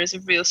kilometre is a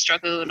real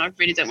struggle and I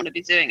really don't want to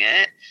be doing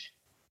it.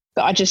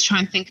 But I just try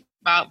and think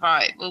about,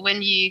 right, well,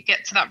 when you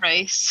get to that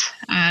race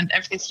and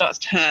everything starts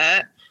to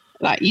hurt,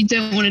 like you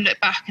don't want to look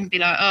back and be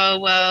like, oh,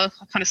 well,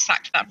 I kind of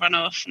slacked that run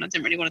off and I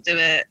didn't really want to do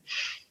it.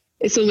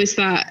 It's almost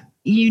that,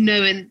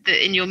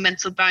 in your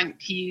mental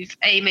bank, you've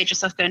made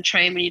yourself go and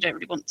train when you don't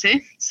really want to.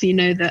 So you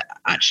know that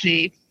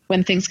actually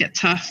when things get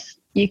tough,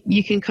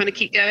 you can kind of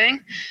keep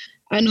going.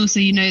 And also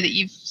you know that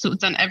you've sort of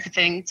done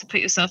everything to put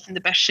yourself in the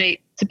best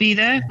shape to be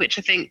there, which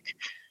I think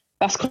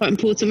that's quite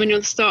important when you're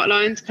on the start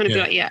line to kind of be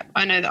like, yeah,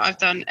 I know that I've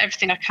done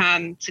everything I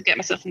can to get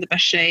myself in the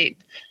best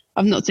shape.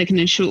 I've not taken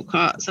any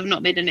shortcuts. I've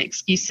not made any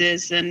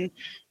excuses. And,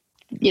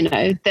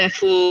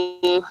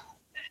 therefore,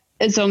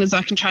 as long as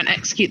I can try and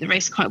execute the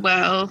race quite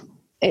well,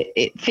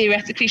 it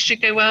theoretically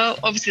should go well.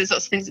 Obviously, there's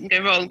lots of things that can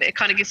go wrong, but it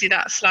kind of gives you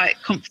that slight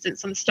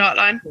confidence on the start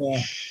line.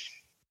 Yeah.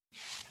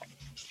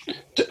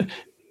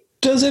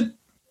 Does it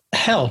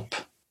help?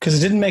 Because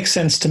it didn't make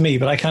sense to me,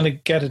 but I kind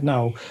of get it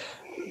now,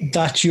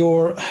 that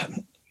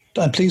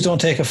and please don't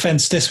take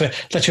offense this way,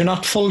 that you're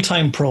not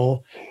full-time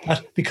pro,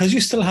 that because you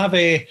still have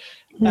a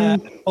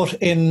out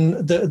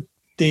in the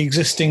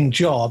existing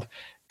job,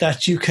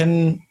 that you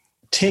can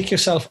take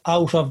yourself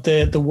out of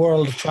the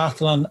world of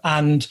triathlon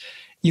and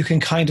you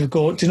can kind of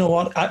go, do you know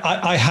what,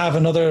 I have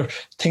another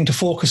thing to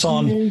focus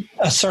on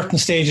at certain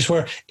stages.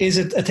 Where is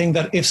it a thing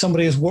that if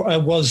somebody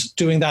was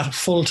doing that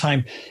full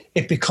time,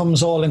 it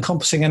becomes all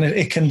encompassing and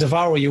it can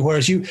devour you,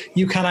 whereas you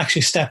can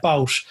actually step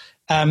out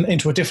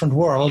into a different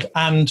world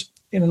and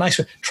in a nice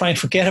way try and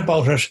forget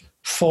about it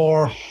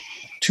for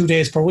 2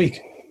 days per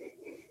week.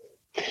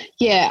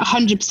 Yeah,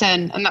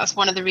 100%. And that's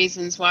one of the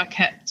reasons why I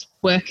kept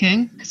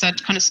working, because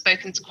I'd kind of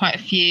spoken to quite a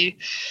few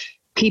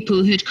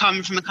people who'd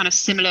come from a kind of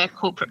similar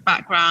corporate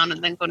background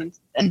and then gone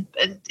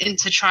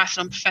into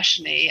triathlon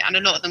professionally. And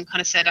a lot of them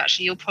kind of said,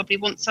 actually, you'll probably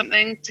want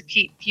something to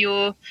keep they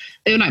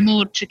were like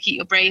more to keep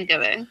your brain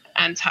going.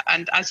 And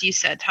as you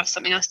said, have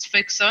something else to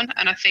focus on.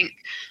 And I think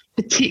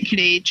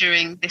particularly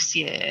during this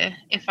year,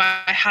 if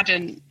I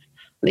hadn't,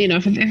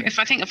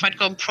 if I'd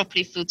gone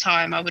properly full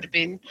time, I would have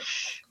been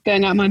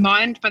going out of my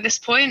mind by this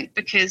point,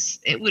 because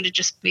it would have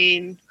just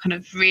been kind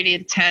of really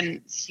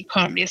intense. You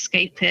can't really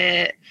escape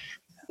it.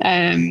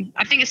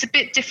 I think it's a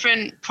bit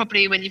different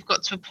probably when you've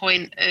got to a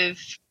point of,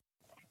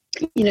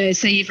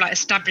 say you've like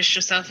established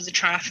yourself as a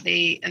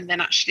triathlete and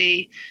then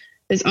actually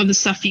there's other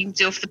stuff you can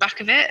do off the back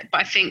of it.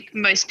 But I think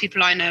most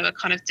people I know are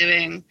kind of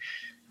doing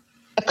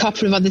a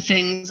couple of other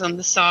things on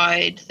the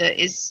side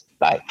that is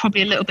like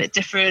probably a little bit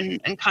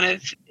different and kind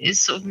of is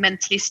sort of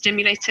mentally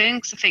stimulating.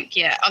 Because I think,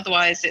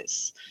 otherwise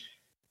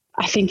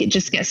I think it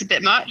just gets a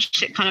bit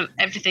much. It kind of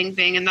everything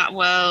being in that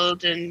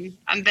world, and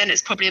then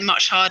it's probably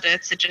much harder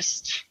to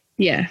just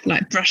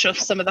like brush off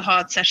some of the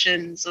hard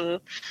sessions or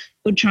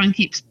try and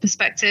keep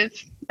perspective.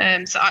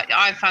 So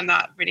I found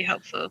that really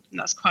helpful, and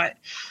that's quite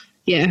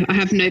I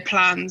have no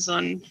plans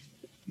on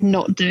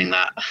not doing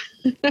that.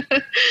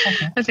 Okay.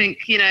 I think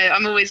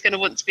I'm always going to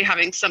want to be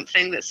having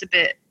something that's a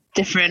bit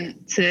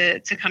different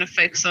to kind of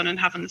focus on and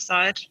have on the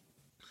side.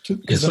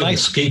 It's like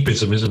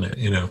escapism, isn't it?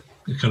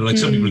 Kind of like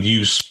some people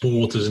use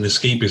sport as an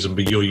escapism,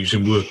 but you're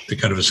using work to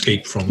kind of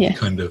escape from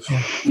the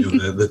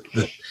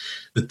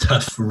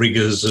tough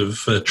rigors of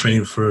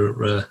training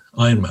for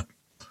Ironman.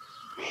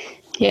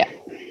 Yeah.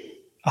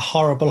 A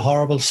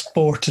horrible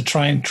sport to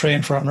try and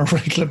train for on a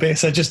regular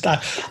basis. I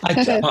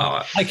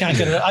can't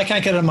get it. I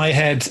can't get it in my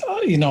head.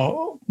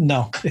 No,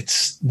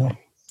 it's no.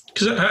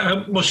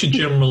 Because what's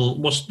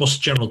the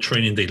general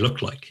training day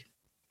look like?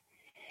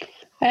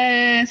 So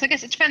I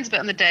guess it depends a bit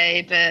on the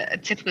day, but a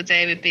typical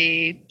day would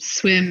be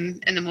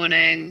swim in the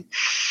morning,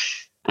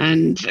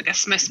 and I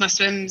guess most of my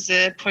swims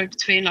are probably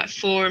between like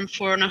 4 and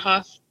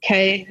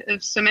 4.5K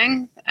of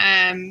swimming.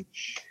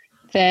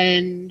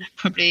 Then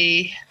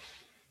probably,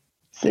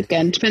 so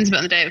again, depends a bit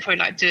on the day. We'd probably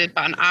like do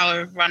about an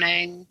hour of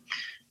running,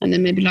 and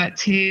then maybe like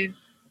 2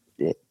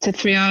 to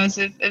 3 hours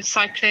of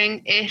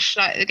cycling ish.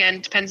 Like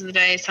again, depends on the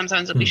day.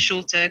 Sometimes it'll be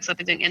shorter because I'll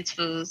be doing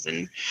intervals,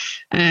 and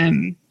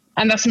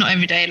that's not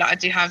every day.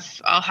 Like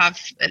I'll have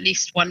at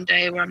least one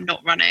day where I'm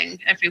not running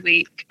every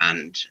week,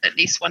 and at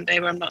least one day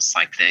where I'm not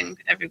cycling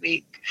every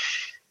week.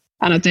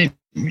 And I don't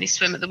really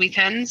swim at the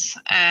weekends.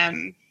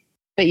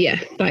 But yeah,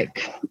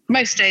 like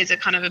most days are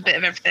kind of a bit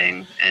of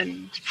everything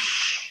and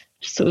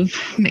just sort of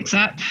mix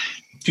up.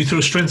 Do you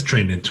throw strength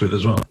training into it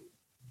as well?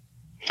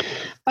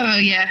 Oh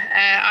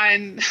yeah,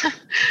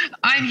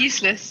 I'm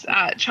useless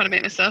at trying to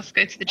make myself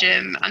go to the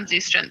gym and do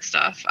strength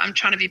stuff. I'm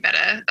trying to be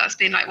better. That's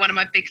been like one of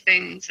my big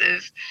things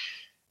of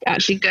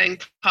actually going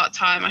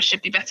part-time. I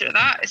should be better at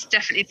that. It's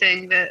definitely a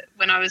thing that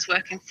when I was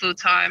working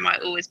full-time, I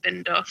always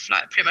binned off.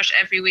 Like pretty much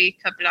every week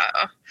I'd be like,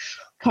 oh,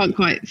 can't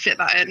quite fit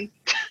that in.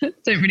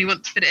 Don't really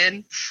want to fit it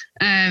in.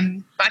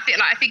 But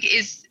I think it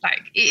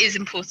is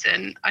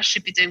important. I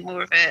should be doing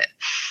more of it.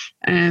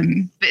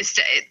 But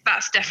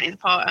that's definitely the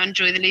part I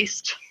enjoy the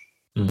least.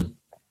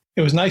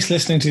 It was nice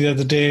listening to you the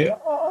other day.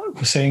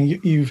 Was saying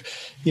you've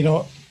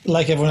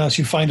like everyone else,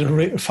 you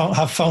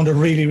have found it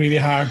really, really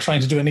hard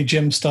trying to do any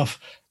gym stuff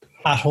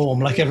at home,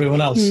 like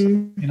everyone else.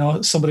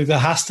 Somebody that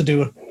has to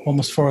do it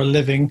almost for a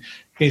living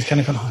is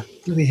kind of going, I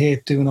really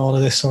hate doing all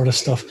of this sort of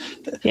stuff.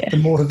 Yeah. The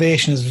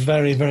motivation is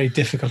very, very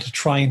difficult to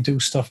try and do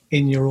stuff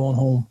in your own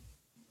home.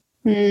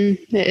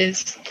 It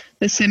is.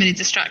 There's so many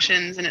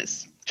distractions, and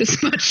it's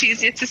just much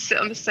easier to sit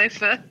on the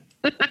sofa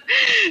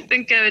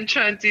than go and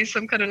try and do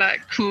some kind of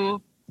like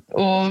cool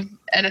or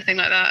anything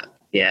like that.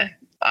 Yeah,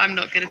 I'm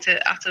not good at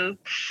it at all.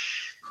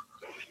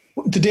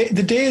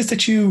 The days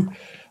that you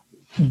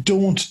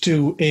don't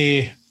do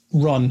a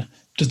run,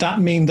 does that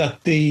mean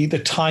that the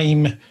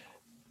time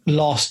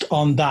lost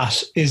on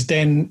that is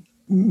then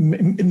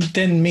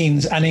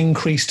means an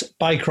increased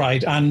bike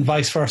ride and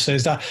vice versa?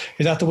 Is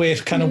that the way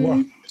it kind of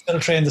works? Instead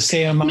of training the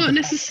same amount? Not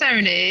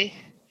necessarily.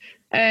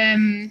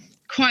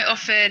 Quite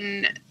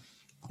often,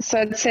 so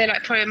I'd say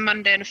like probably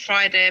Monday and a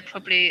Friday are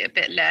probably a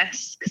bit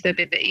less because they'll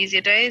be a bit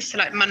easier days. So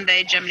like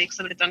Monday generally, because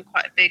I would have done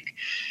quite a big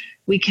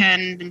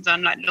weekend and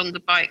done like longer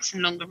bikes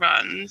and longer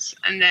runs,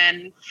 and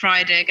then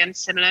Friday again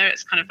similar.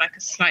 It's kind of like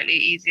a slightly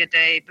easier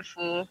day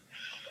before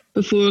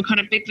a kind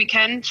of big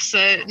weekend.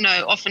 So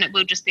no, often it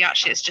will just be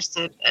it's just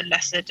a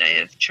lesser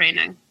day of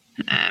training.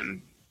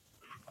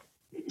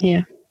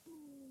 Yeah.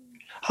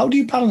 How do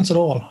you balance it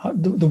all?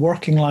 The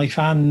working life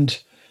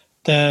and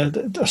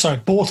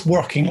both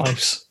working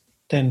lives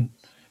then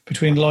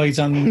between Lloyd's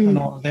and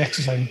all of the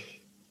exercising?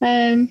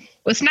 Well,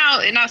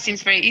 it now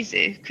seems very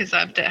easy because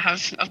I've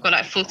got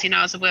like 14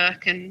 hours of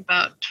work and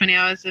about 20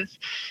 to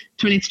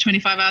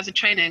 25 hours of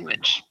training,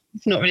 which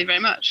is not really very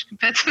much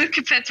compared to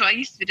what I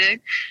used to be doing.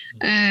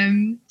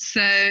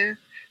 So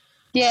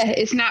yeah,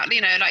 it's now,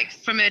 like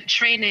from a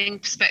training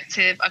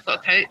perspective, I've got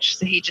a coach,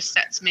 so he just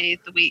sets me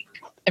the week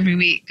every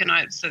week, and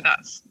I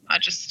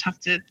just have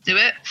to do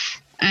it.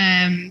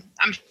 And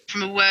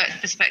from a work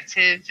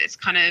perspective, it's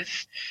kind of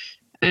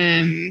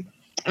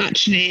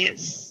actually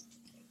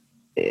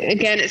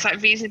it's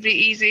like reasonably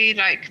easy.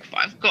 Like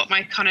I've got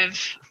my kind of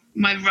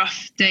my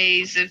rough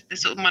days of the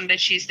sort of Monday,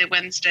 Tuesday,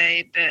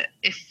 Wednesday, but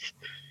if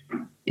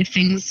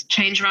things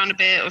change around a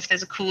bit, or if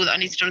there's a call that I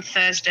need to do on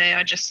Thursday,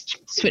 I just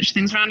switch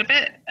things around a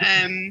bit.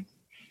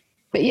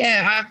 But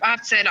yeah, I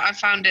have to say that I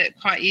found it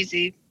quite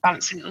easy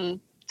balancing it all,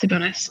 to be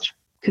honest,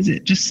 because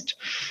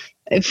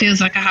it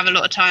feels like I have a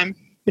lot of time,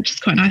 which is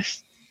quite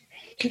nice.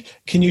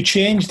 Can you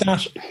change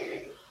that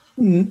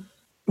when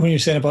you're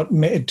saying about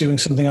doing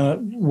something on a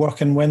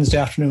working Wednesday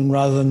afternoon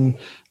rather than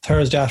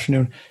Thursday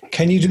afternoon?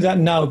 Can you do that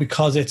now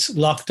because it's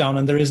lockdown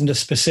and there isn't a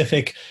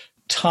specific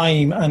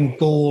time and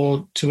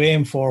goal to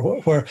aim for,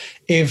 where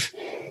if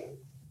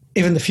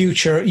in the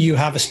future you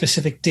have a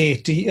specific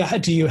date, do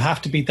you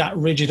have to be that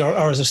rigid,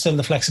 or is there still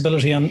the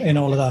flexibility in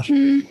all of that?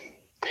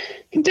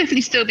 Can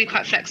definitely still be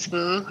quite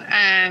flexible.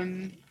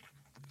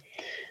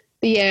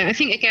 But yeah, I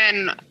think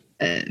again,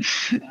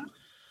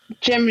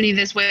 generally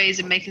there's ways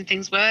of making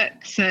things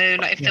work. So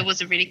like if there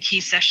was a really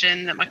key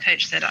session that my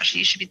coach said, actually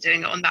you should be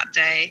doing it on that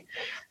day,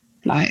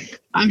 like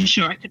I'm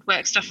sure I could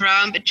work stuff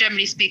around, but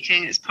generally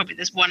speaking, it's probably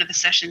there's one of the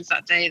sessions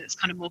that day that's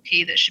kind of more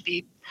key that should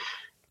be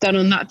done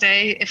on that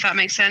day, if that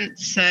makes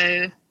sense.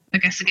 So I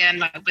guess, again,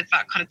 like with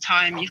that kind of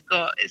time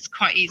it's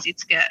quite easy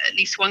to get at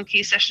least one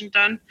key session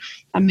done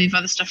and move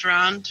other stuff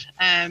around.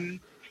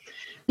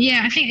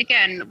 I think,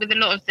 again, with a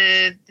lot of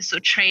the sort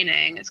of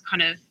training, it's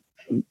kind of,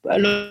 a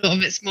lot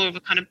of it's more of a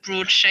kind of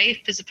broad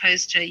shape, as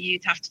opposed to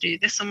you'd have to do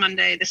this on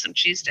Monday, this on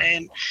Tuesday.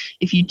 And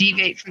if you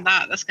deviate from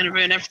that, that's going to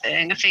ruin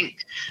everything. I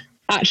think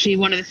actually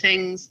one of the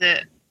things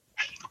that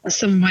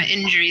some of my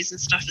injuries and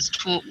stuff has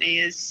taught me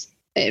is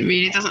it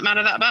really doesn't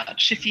matter that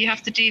much if you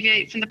have to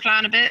deviate from the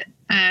plan a bit.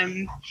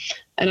 And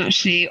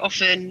actually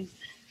often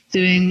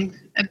doing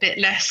a bit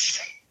less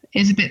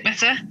is a bit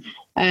better,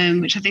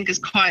 which I think is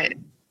quite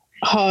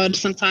hard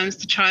sometimes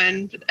to try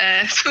and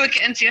sort of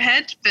get into your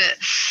head. But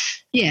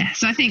yeah,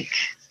 so I think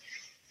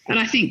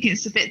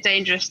it's a bit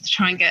dangerous to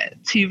try and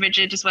get too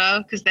rigid as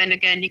well, because then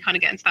again, you kind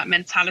of get into that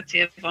mentality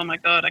of, oh my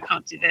God, I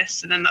can't do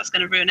this. And then that's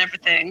going to ruin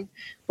everything.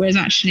 Whereas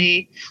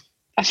actually,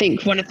 I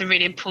think one of the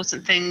really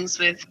important things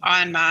with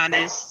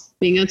Ironman is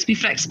being able to be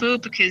flexible,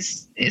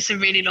 because it's a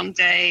really long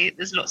day.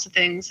 There's lots of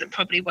things that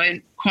probably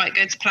won't quite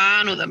go to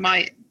plan, or that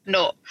might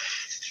not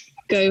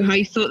go how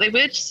you thought they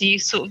would. So you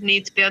sort of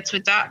need to be able to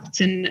adapt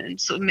and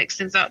sort of mix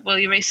things up while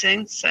you're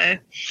racing. So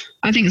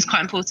I think it's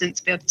quite important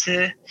to be able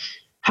to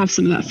have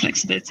some of that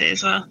flexibility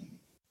as well.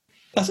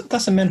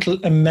 That's a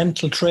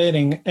mental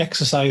training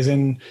exercise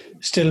in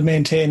still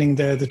maintaining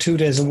the 2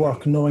 days of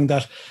work, knowing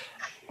that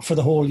for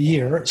the whole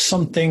year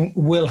something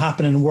will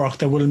happen in work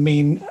that will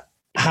mean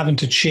having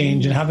to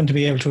change and having to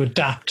be able to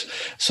adapt,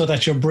 so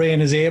that your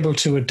brain is able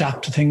to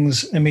adapt to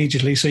things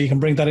immediately, so you can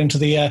bring that into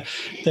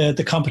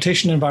the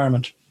competition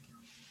environment.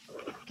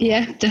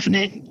 Yeah,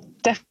 definitely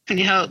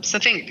helps. I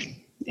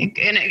think,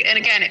 and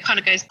again, it kind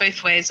of goes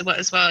both ways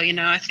as well. You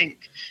know, I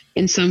think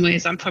in some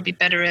ways I'm probably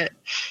better at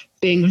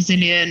being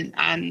resilient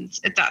and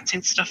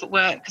adapting to stuff at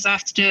work, because I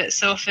have to do it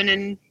so often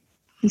in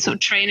sort of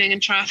training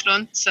and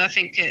triathlon. So I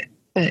think it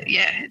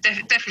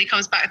definitely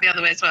comes back the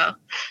other way as well.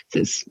 So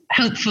it's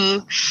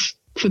helpful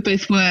for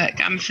both work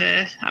and for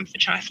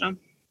triathlon.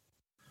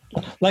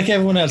 Like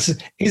everyone else,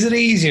 is it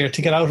easier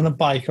to get out on a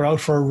bike or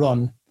out for a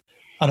run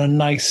on a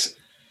nice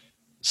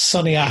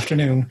sunny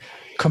afternoon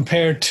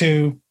compared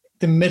to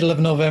the middle of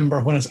November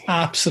when it's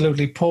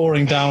absolutely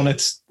pouring down,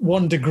 it's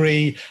 1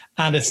 degree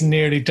and it's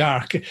nearly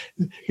dark?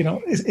 You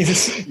know, is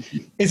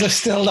there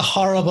still the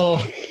horrible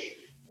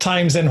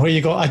times then where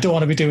you go, I don't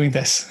want to be doing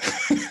this?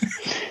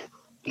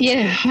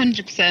 Yeah,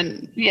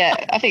 100%. Yeah,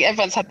 I think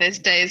everyone's had those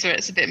days where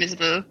it's a bit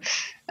miserable.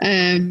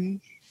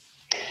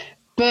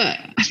 But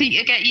I think,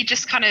 again, you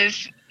just kind of,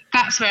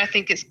 that's where I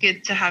think it's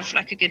good to have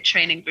like a good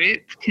training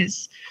group,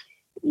 because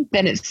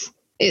then it's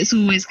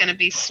always going to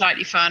be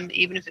slightly fun,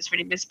 even if it's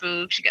really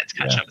miserable, because you get to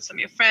catch up with some of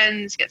your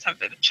friends, you get to have a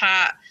bit of a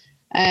chat.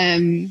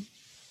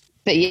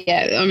 But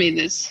yeah, I mean,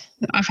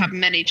 I've had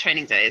many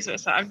training days where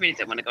it's like, I really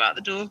don't want to go out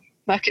the door.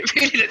 Like, it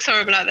really looks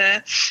horrible out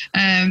there.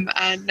 And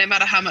no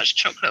matter how much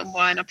chocolate and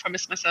wine I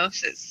promise myself,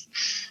 it's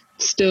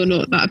still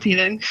not that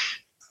appealing.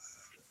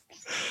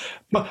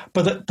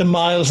 But the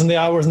miles and the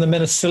hours and the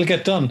minutes still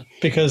get done,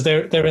 because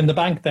they're in the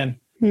bank then.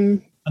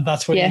 And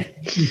that's when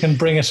you can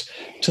bring it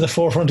to the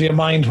forefront of your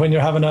mind when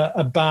you're having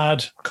a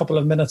bad couple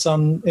of minutes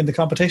in the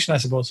competition, I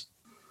suppose.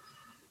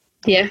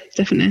 Yeah,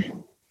 definitely.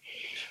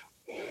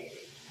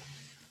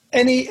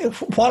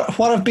 What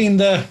have been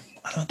the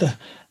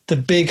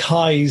big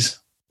highs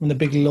and the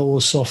big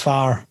lows so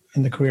far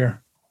in the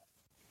career?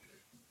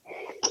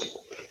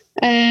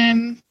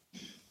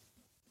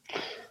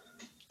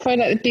 Probably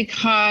like the big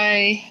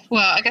high.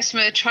 Well, I guess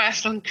from a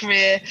triathlon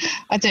career,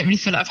 I don't really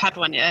feel like I've had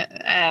one yet.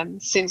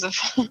 Since I've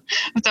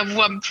done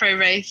one pro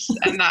race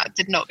and that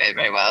did not go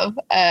very well.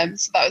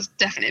 So that was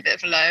definitely a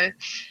bit of a low.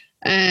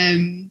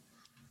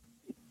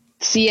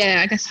 So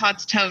yeah, I guess hard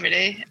to tell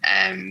really.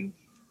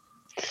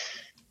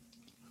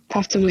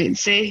 Have to wait and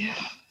see.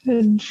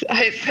 And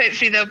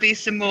hopefully there'll be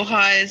some more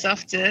highs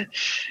after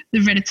the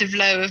relative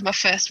low of my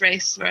first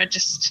race, where I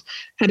just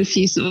had a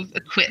few sort of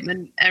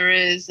equipment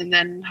errors and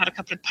then had a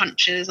couple of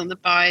punches on the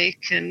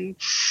bike and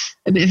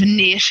a bit of a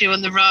knee issue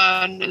on the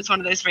run. It was one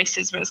of those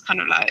races where it's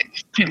kind of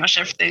like pretty much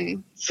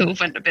everything sort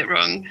of went a bit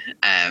wrong.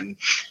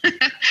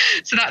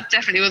 So that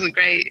definitely wasn't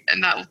great,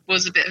 and that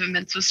was a bit of a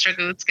mental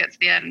struggle to get to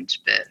the end.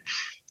 But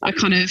I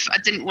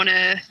didn't want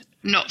to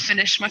not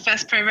finish my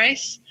first pro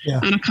race,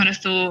 and I kind of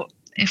thought,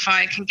 if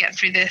I can get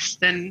through this,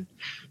 then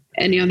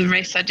any other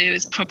race I do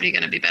is probably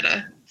going to be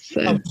better.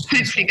 So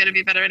hopefully going to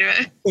be better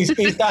anyway. Is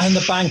that in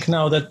the bank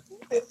now, that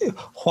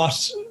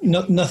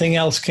nothing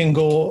else can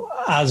go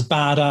as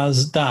bad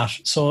as that?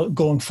 So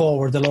going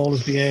forward, there'll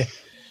always be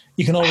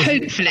you can always...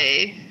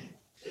 Hopefully.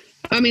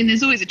 I mean,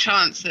 there's always a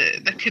chance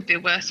that there could be a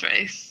worse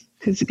race,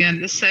 because again,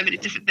 there's so many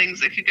different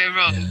things that could go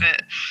wrong,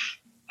 but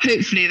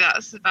hopefully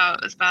that's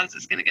about as bad as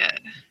it's going to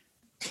get.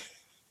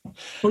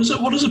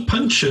 What is a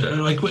puncture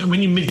like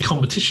when you mid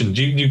competition?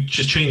 Do you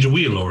just change a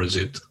wheel, or is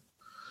it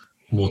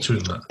more to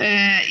it than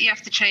that? You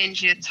have to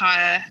change your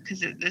tyre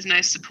because there's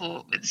no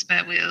support with the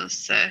spare wheels,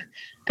 so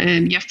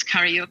you have to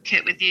carry your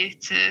kit with you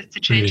to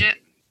change it.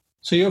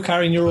 So you're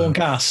carrying your own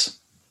gas?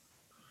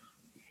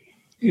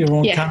 Your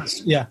own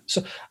cast. Yeah.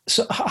 So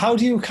how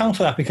do you account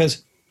for that?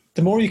 Because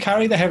the more you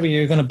carry, the heavier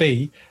you're going to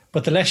be,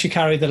 but the less you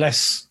carry, the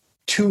less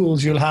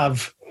tools you'll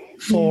have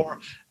for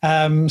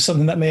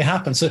something that may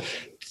happen. So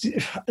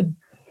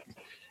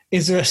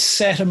is there a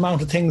set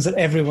amount of things that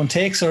everyone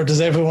takes, or does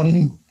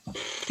everyone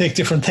take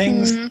different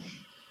things?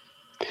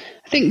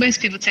 I think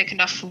most people take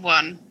enough for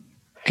one.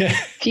 Okay.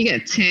 If you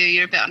get two,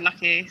 you're a bit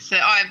unlucky. So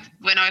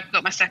when I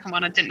got my second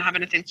one, I didn't have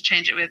anything to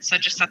change it with, so I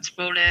just had to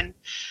roll in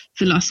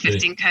the last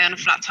 15k on a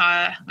flat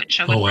tire, which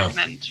I wouldn't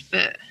recommend.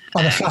 But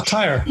on a flat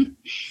tire,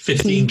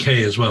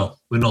 15k as well.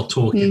 We're not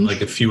talking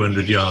like a few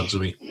hundred yards, are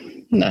we?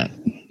 No,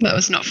 that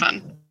was not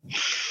fun.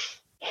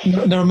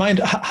 Never mind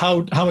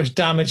how much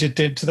damage it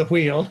did to the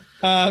wheel.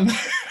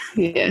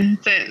 Yeah,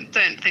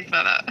 don't think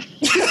about that.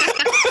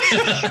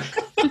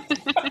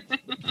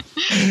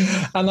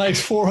 A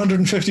nice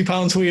 450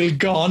 pounds wheel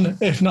gone,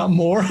 if not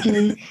more.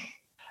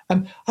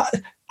 And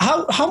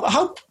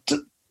how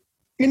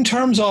in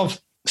terms of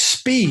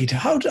speed,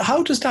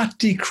 how does that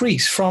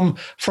decrease from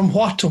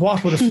what to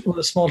what with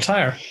a small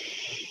tire?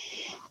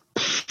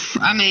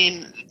 I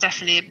mean,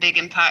 definitely a big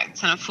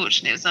impact, and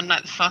unfortunately it was on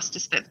like the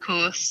fastest bit of the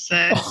course,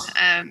 so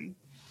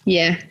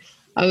yeah,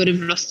 I would have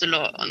lost a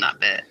lot on that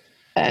bit.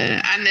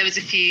 And there was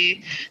a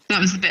few,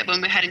 that was the bit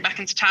when we're heading back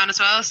into town as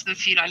well, so there were a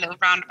few like little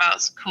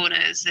roundabouts,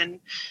 corners,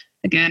 and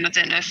again, I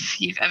don't know if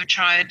you've ever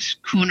tried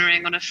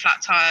cornering on a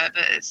flat tire,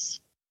 but it's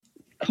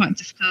quite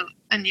difficult,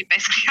 and you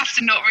basically have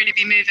to not really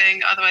be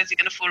moving, otherwise you're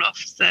going to fall off.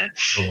 So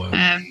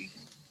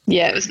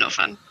yeah, it was not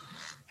fun.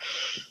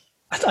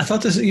 I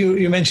thought this.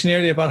 You mentioned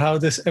earlier about how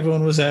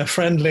everyone was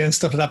friendly and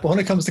stuff like that. But when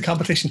it comes to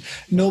competition,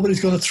 nobody's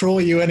going to throw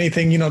you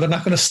anything. They're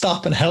not going to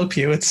stop and help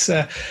you. It's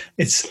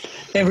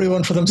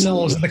everyone for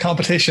themselves in the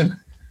competition.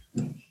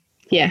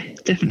 Yeah,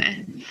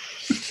 definitely.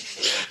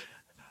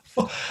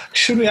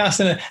 Should we ask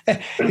then?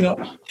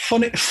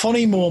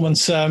 Funny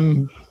moments.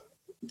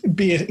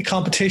 Be it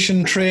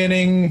competition,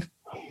 training.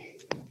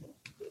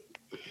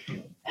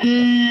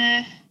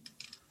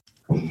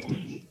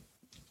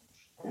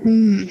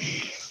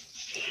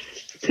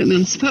 Put me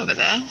on the spot with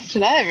that. I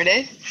don't know,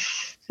 really.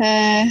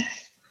 I've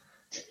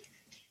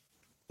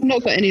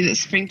not got any that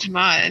spring to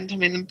mind. I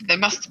mean, there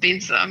must have been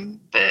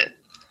some, but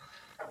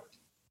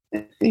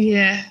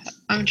yeah,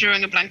 I'm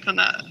drawing a blank on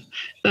that.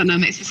 That now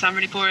makes me sound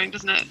really boring,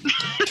 doesn't it?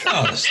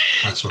 Oh,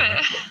 that's all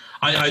right.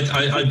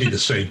 I'd be the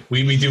same.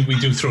 We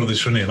do throw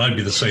this one in. I'd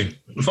be the same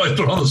if I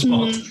put on the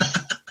spot.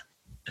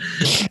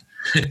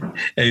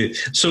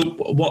 So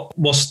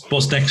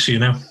what's next for you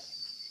now?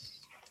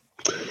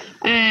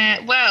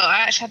 Well,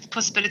 I actually had the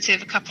possibility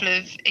of a couple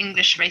of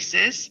English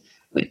races,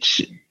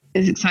 which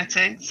is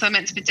exciting. So I'm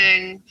meant to be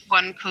doing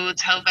one called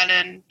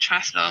Helvellyn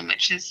Triathlon,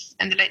 which is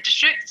in the Lake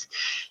District,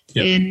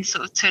 in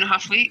sort of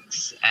 2.5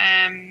 weeks.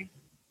 And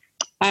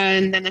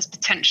then there's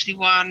potentially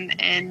one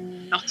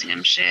in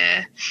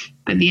Nottinghamshire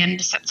at the end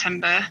of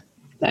September.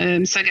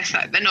 So I guess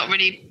they're not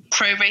really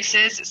pro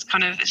races. It's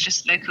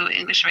just local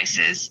English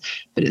races,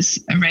 but it's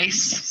a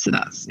race. So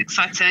that's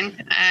exciting.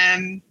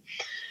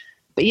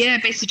 But yeah,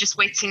 basically just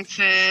waiting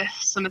for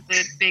some of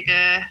the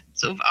bigger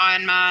sort of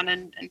Ironman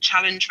and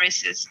challenge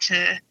races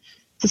to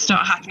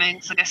start happening.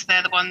 So I guess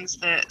they're the ones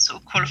that sort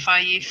of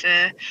qualify you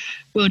for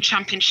world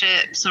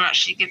championships or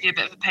actually give you a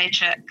bit of a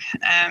paycheck.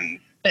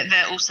 But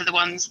they're also the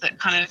ones that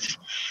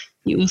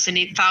you also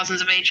need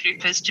thousands of age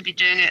groupers to be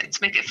doing it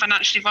to make it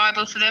financially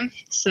viable for them.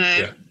 So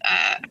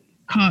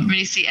can't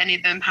really see any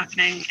of them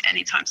happening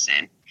anytime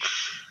soon.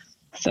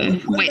 So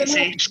wait and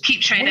see. Just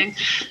keep training.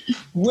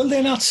 Will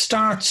they not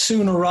start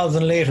sooner rather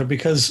than later?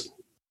 Because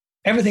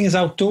everything is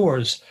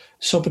outdoors.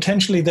 So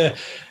potentially the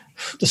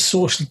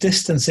social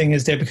distancing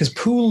is there because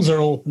pools are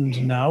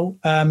opened now.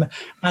 And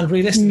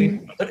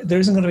realistically, there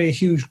isn't going to be a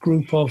huge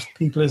group of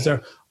people, is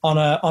there, on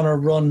a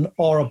run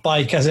or a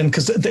bike, as in,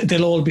 because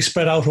they'll all be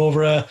spread out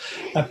over a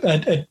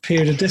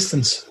period of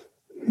distance.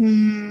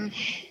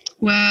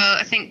 Well,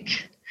 I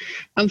think,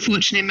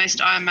 unfortunately, most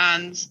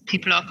Ironmans,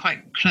 people are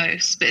quite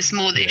close, but it's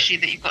more the issue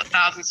that you've got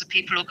thousands of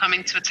people all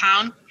coming to a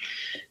town,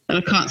 and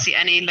I can't see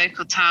any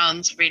local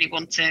towns really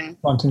wanting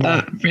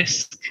that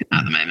risk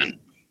at the moment.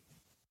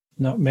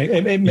 No, it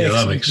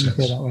makes sense.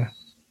 That way.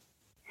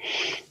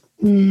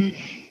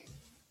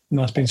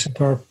 No, it's been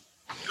superb.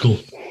 Cool.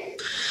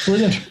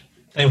 Brilliant.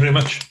 Thank you very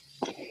much.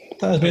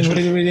 That has been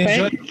really, really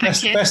enjoyable.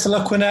 Best of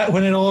luck when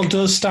it all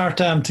does start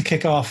to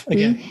kick off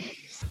again.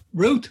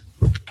 Ruth,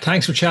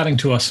 thanks for chatting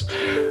to us.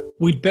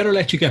 We'd better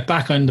let you get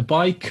back on the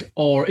bike,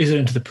 or is it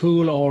into the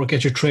pool, or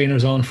get your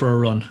trainers on for a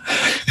run.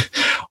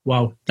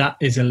 Wow, that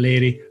is a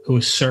lady who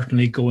is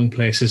certainly going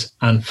places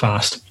and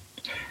fast.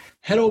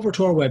 Head over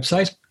to our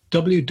website,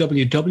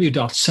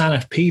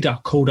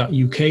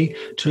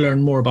 www.sanfp.co.uk, to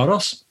learn more about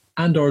us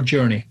and our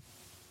journey.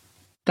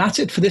 That's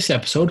it for this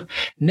episode.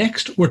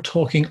 Next, we're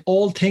talking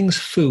all things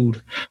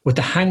food with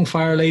the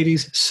Hangfire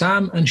ladies,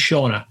 Sam and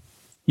Shauna.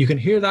 You can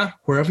hear that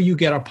wherever you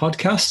get our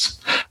podcasts.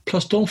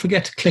 Plus, don't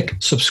forget to click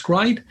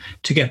subscribe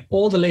to get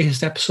all the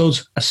latest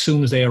episodes as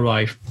soon as they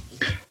arrive.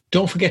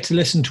 Don't forget to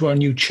listen to our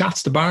new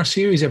Chats the Bar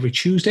series every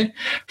Tuesday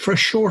for a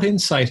short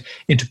insight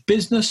into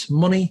business,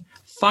 money,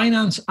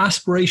 finance,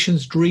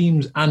 aspirations,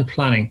 dreams, and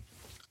planning.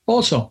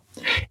 Also,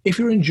 if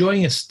you're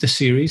enjoying this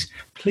series,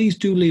 please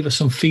do leave us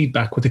some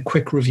feedback with a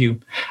quick review,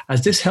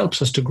 as this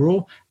helps us to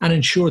grow and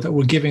ensure that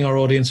we're giving our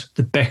audience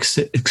the best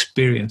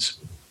experience.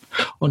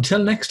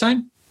 Until next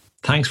time,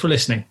 thanks for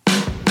listening.